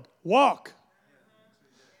healed. Walk.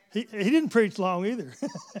 He didn't preach long either.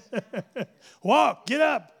 Walk, get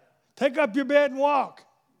up. Pick up your bed and walk.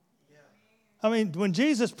 When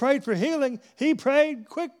Jesus prayed for healing, he prayed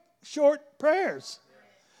quick, short prayers.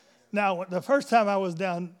 Now, the first time I was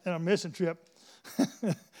down on a mission trip,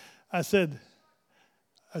 I said,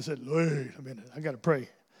 wait a minute, I got to pray.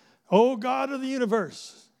 Oh, God of the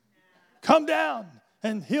universe, come down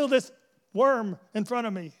and heal this worm in front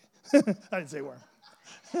of me. I didn't say worm.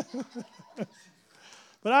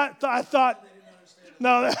 But I thought,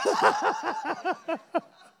 no.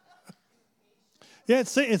 Yeah, it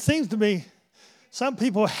seems to me some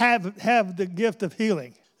people have the gift of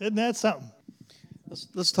healing. Isn't that something?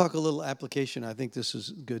 Let's talk a little application. I think this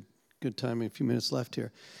is good timing. A few minutes left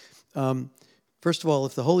here. First of all,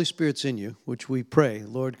 if the Holy Spirit's in you, which we pray,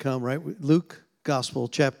 Lord, come, right? Luke Gospel,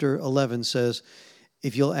 chapter 11 says,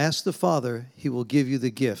 if you'll ask the Father, he will give you the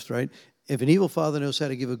gift, right? If an evil father knows how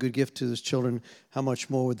to give a good gift to his children, how much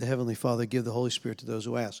more would the Heavenly Father give the Holy Spirit to those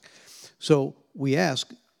who ask? So we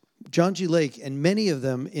ask, John G. Lake, and many of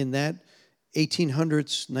them in that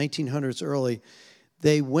 1800s, 1900s early,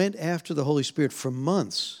 they went after the Holy Spirit for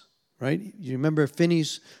months, right? You remember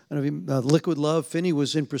Finney's Liquid Love? Finney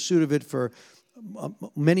was in pursuit of it for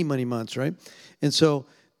many, many months, right? And so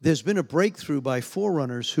there's been a breakthrough by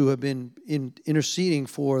forerunners who have been interceding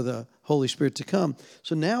for the Holy Spirit to come.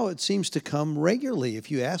 So now it seems to come regularly if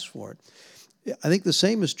you ask for it. I think the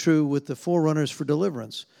same is true with the forerunners for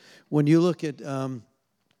deliverance. When you look at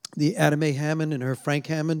the Adam A. Hammond and her Frank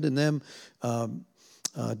Hammond and them,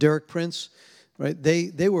 Derek Prince, right?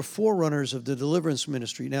 They were forerunners of the deliverance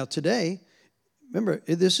ministry. Now today, remember,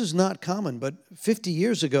 this is not common, but 50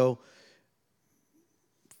 years ago,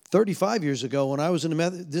 35 years ago, when I was in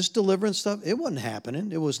the this deliverance stuff, it wasn't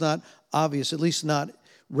happening. It was not obvious, at least not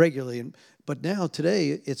regularly. But now,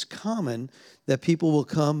 today, it's common that people will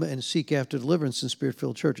come and seek after deliverance in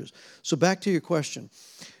Spirit-filled churches. So back to your question.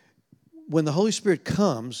 When the Holy Spirit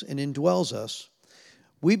comes and indwells us,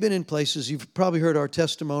 we've been in places, you've probably heard our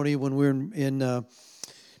testimony when we were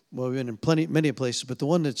we've been in many places, but the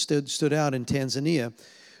one that stood out in Tanzania,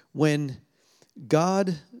 when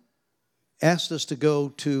God asked us to go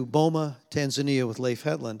to Boma, Tanzania with Leif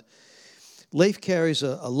Hetland. Leif carries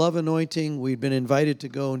a love anointing. We'd been invited to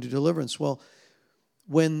go and do deliverance. Well,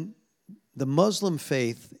 when the Muslim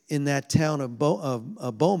faith in that town of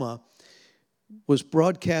Boma was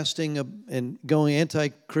broadcasting and going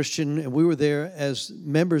anti-Christian, and we were there as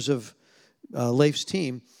members of Leif's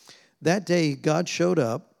team, that day God showed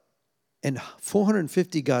up and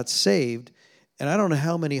 450 got saved, and I don't know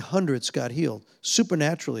how many hundreds got healed,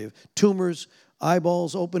 supernaturally, of tumors,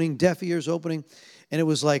 eyeballs opening, deaf ears opening. And it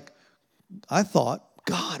was like, I thought,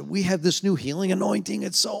 God, we have this new healing anointing.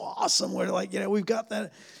 It's so awesome. We're like, we've got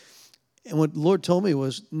that. And what the Lord told me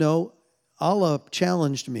was, no, Allah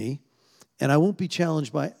challenged me, and I won't be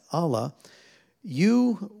challenged by Allah.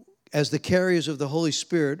 You, as the carriers of the Holy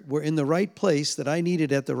Spirit, were in the right place that I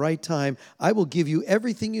needed at the right time. I will give you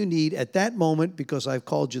everything you need at that moment because I've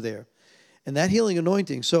called you there. And that healing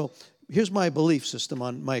anointing, so here's my belief system,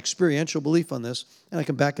 on my experiential belief on this, and I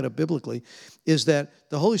can back it up biblically, is that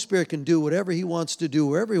the Holy Spirit can do whatever he wants to do,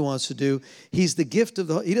 wherever he wants to do. He's the gift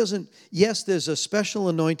of he doesn't, yes, there's a special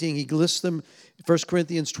anointing. He lists them. 1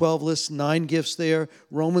 Corinthians 12 lists 9 gifts there.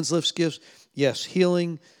 Romans lists gifts. Yes,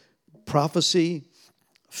 healing, prophecy,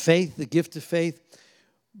 faith, the gift of faith.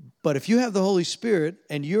 But if you have the Holy Spirit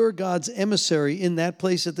and you're God's emissary in that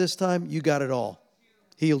place at this time, you got it all.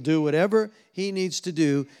 He'll do whatever he needs to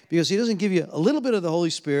do because he doesn't give you a little bit of the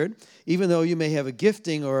Holy Spirit, even though you may have a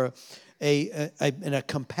gifting or a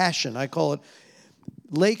compassion. I call it.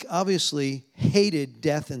 Lake obviously hated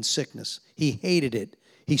death and sickness. He hated it.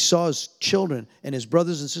 He saw his children and his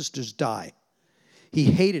brothers and sisters die. He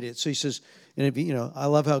hated it. So he says, and if, I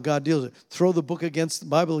love how God deals with it. Throw the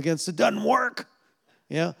Bible against it. Doesn't work.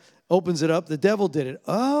 Yeah. Opens it up. The devil did it.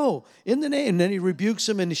 Oh, in the name. And then he rebukes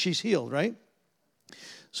him and she's healed, right?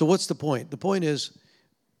 So what's the point? The point is,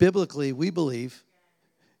 biblically, we believe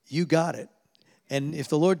you got it. And if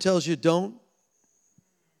the Lord tells you don't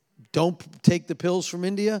take the pills from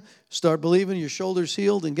India, start believing your shoulder's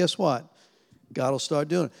healed, and guess what? God will start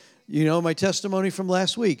doing it. You know my testimony from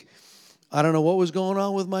last week. I don't know what was going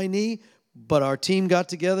on with my knee, but our team got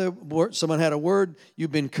together. Someone had a word.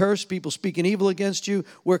 You've been cursed. People speaking evil against you.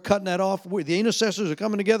 We're cutting that off. The intercessors are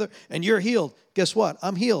coming together, and you're healed. Guess what?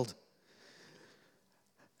 I'm healed.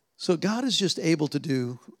 So God is just able to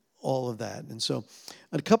do all of that. And so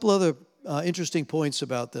a couple other interesting points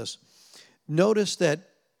about this. Notice that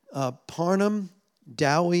Parnham,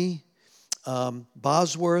 Dowie,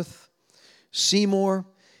 Bosworth, Seymour,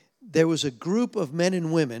 there was a group of men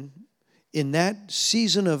and women in that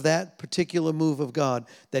season of that particular move of God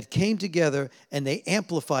that came together and they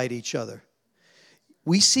amplified each other.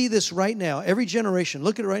 We see this right now. Every generation,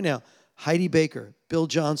 look at it right now. Heidi Baker, Bill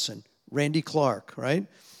Johnson, Randy Clark, right?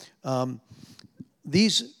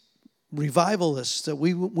 These revivalists that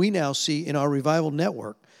we now see in our revival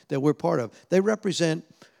network that we're part of, they represent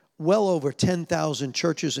well over 10,000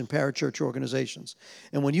 churches and parachurch organizations.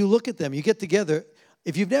 And when you look at them, you get together.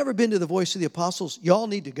 If you've never been to the Voice of the Apostles, y'all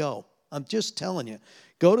need to go. I'm just telling you.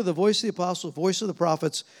 Go to the Voice of the Apostles, Voice of the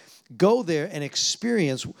Prophets. Go there and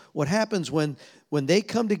experience what happens when they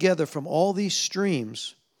come together from all these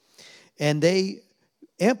streams and they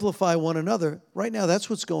amplify one another. Right now, that's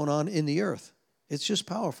what's going on in the earth. It's just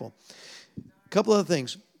powerful. A couple other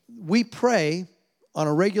things. We pray on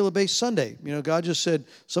a regular basis Sunday. God just said,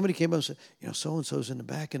 somebody came up and said, so-and-so's in the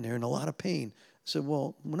back and they're in a lot of pain. I said,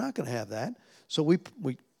 well, we're not going to have that. So we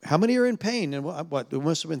how many are in pain? And what? There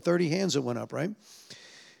must have been 30 hands that went up, right?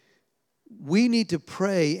 We need to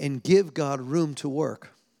pray and give God room to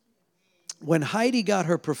work. When Heidi got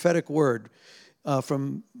her prophetic word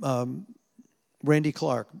from Randy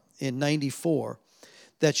Clark in 94,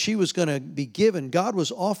 that she was going to be given, God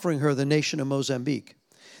was offering her the nation of Mozambique.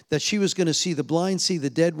 that she was going to see the blind see, the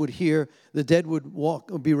dead would hear, the dead would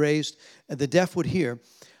walk or be raised, and the deaf would hear.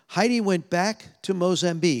 Heidi went back to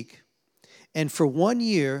Mozambique, and for 1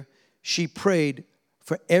 year, she prayed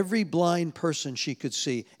for every blind person she could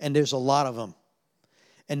see, and there's a lot of them.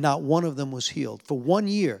 And not one of them was healed. For 1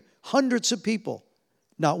 year, hundreds of people,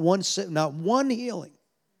 not one healing.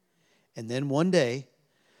 And then one day,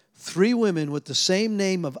 3 women with the same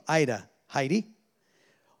name of Heidi,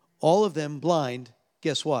 all of them blind,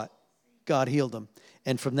 guess what? God healed them.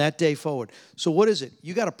 And from that day forward. So what is it?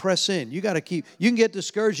 You got to press in. You got to keep. You can get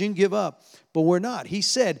discouraged. You can give up. But we're not. He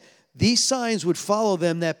said these signs would follow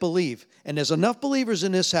them that believe. And there's enough believers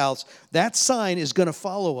in this house. That sign is going to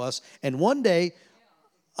follow us. And one day,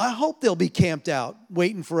 I hope they'll be camped out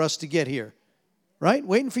waiting for us to get here. Right?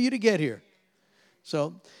 Waiting for you to get here.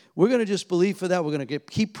 So we're going to just believe for that. We're going to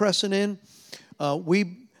keep pressing in.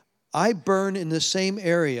 I burn in the same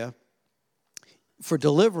area for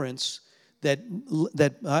deliverance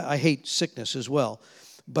that I hate sickness as well.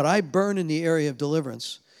 But I burn in the area of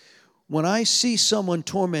deliverance. When I see someone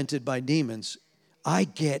tormented by demons,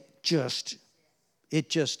 it just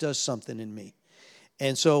does something in me.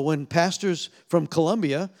 And so when pastors from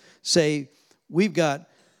Colombia say, we've got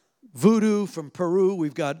voodoo from Peru,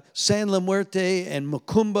 we've got San La Muerte and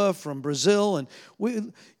Macumba from Brazil, and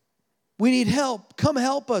we need help. Come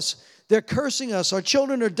help us. They're cursing us. Our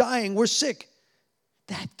children are dying. We're sick.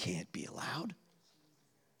 That can't be allowed.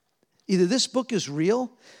 Either this book is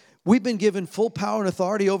real, we've been given full power and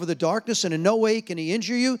authority over the darkness, and in no way can he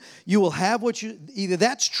injure you. You will have either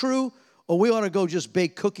that's true, or we ought to go just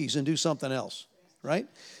bake cookies and do something else, right?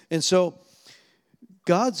 And so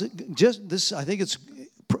I think it's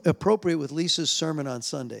appropriate with Lisa's sermon on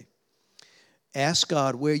Sunday. Ask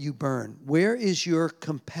God where you burn. Where is your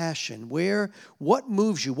compassion? What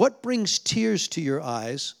moves you? What brings tears to your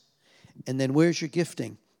eyes? And then where's your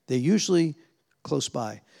gifting? They're usually close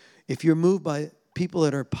by. If you're moved by people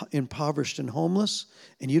that are impoverished and homeless,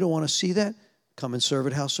 and you don't want to see that, come and serve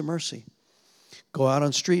at House of Mercy. Go out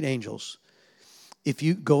on Street Angels. If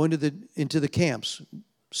you go into the camps,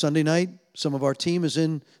 Sunday night, some of our team is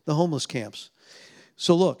in the homeless camps.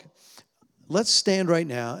 So look, let's stand right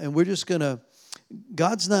now, and we're just going to,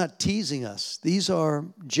 God's not teasing us. These are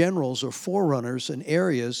generals or forerunners in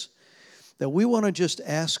areas that we want to just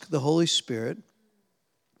ask the Holy Spirit.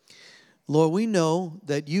 Lord, we know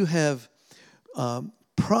that you have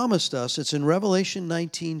promised us, it's in Revelation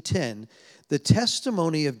 19:10, the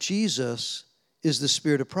testimony of Jesus is the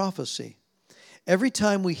spirit of prophecy. Every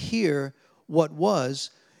time we hear what was,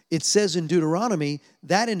 it says in Deuteronomy,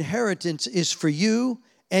 that inheritance is for you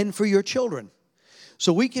and for your children.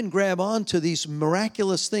 So we can grab on to these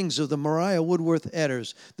miraculous things of the Mariah Woodworth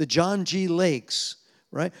Edders, the John G. Lakes,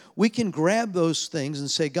 right? We can grab those things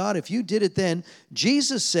and say, God, if you did it then,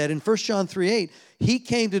 Jesus said in 1 John 3:8, he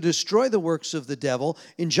came to destroy the works of the devil.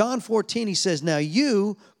 In John 14, he says, now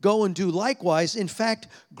you go and do likewise. In fact,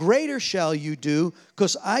 greater shall you do,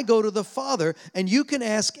 because I go to the Father, and you can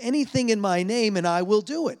ask anything in my name, and I will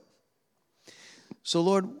do it. So,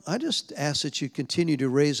 Lord, I just ask that you continue to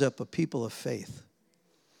raise up a people of faith.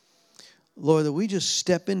 Lord, that we just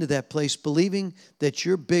step into that place believing that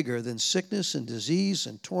you're bigger than sickness and disease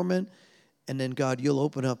and torment. And then, God, you'll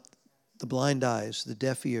open up the blind eyes, the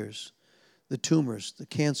deaf ears, the tumors, the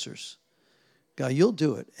cancers. God, you'll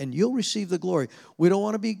do it, and you'll receive the glory. We don't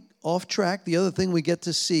want to be off track. The other thing we get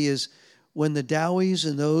to see is when the Dowies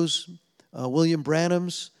and those William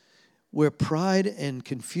Branhams, where pride and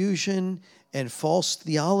confusion and false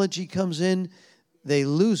theology comes in, they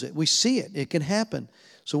lose it. We see it. It can happen.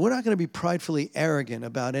 So we're not going to be pridefully arrogant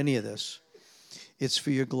about any of this. It's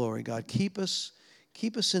for your glory, God. Keep us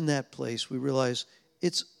in that place. We realize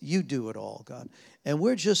it's you do it all, God. And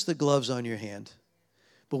we're just the gloves on your hand.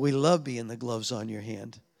 But we love being the gloves on your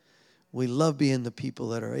hand. We love being the people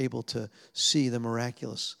that are able to see the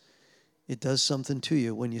miraculous. It does something to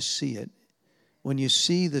you when you see it. When you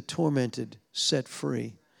see the tormented set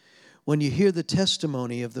free. When you hear the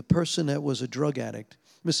testimony of the person that was a drug addict.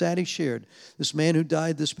 Miss Addie shared this man who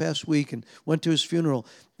died this past week and went to his funeral.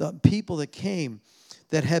 The people that came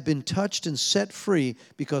that had been touched and set free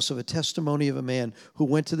because of a testimony of a man who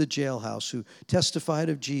went to the jailhouse, who testified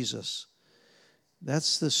of Jesus.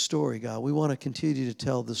 That's the story, God. We want to continue to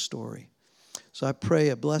tell the story. So I pray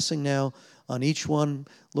a blessing now on each one.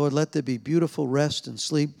 Lord, let there be beautiful rest and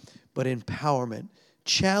sleep, but empowerment,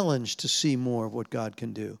 challenge to see more of what God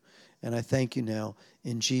can do. And I thank you now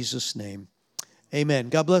in Jesus' name. Amen.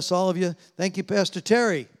 God bless all of you. Thank you, Pastor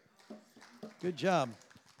Terry. Good job.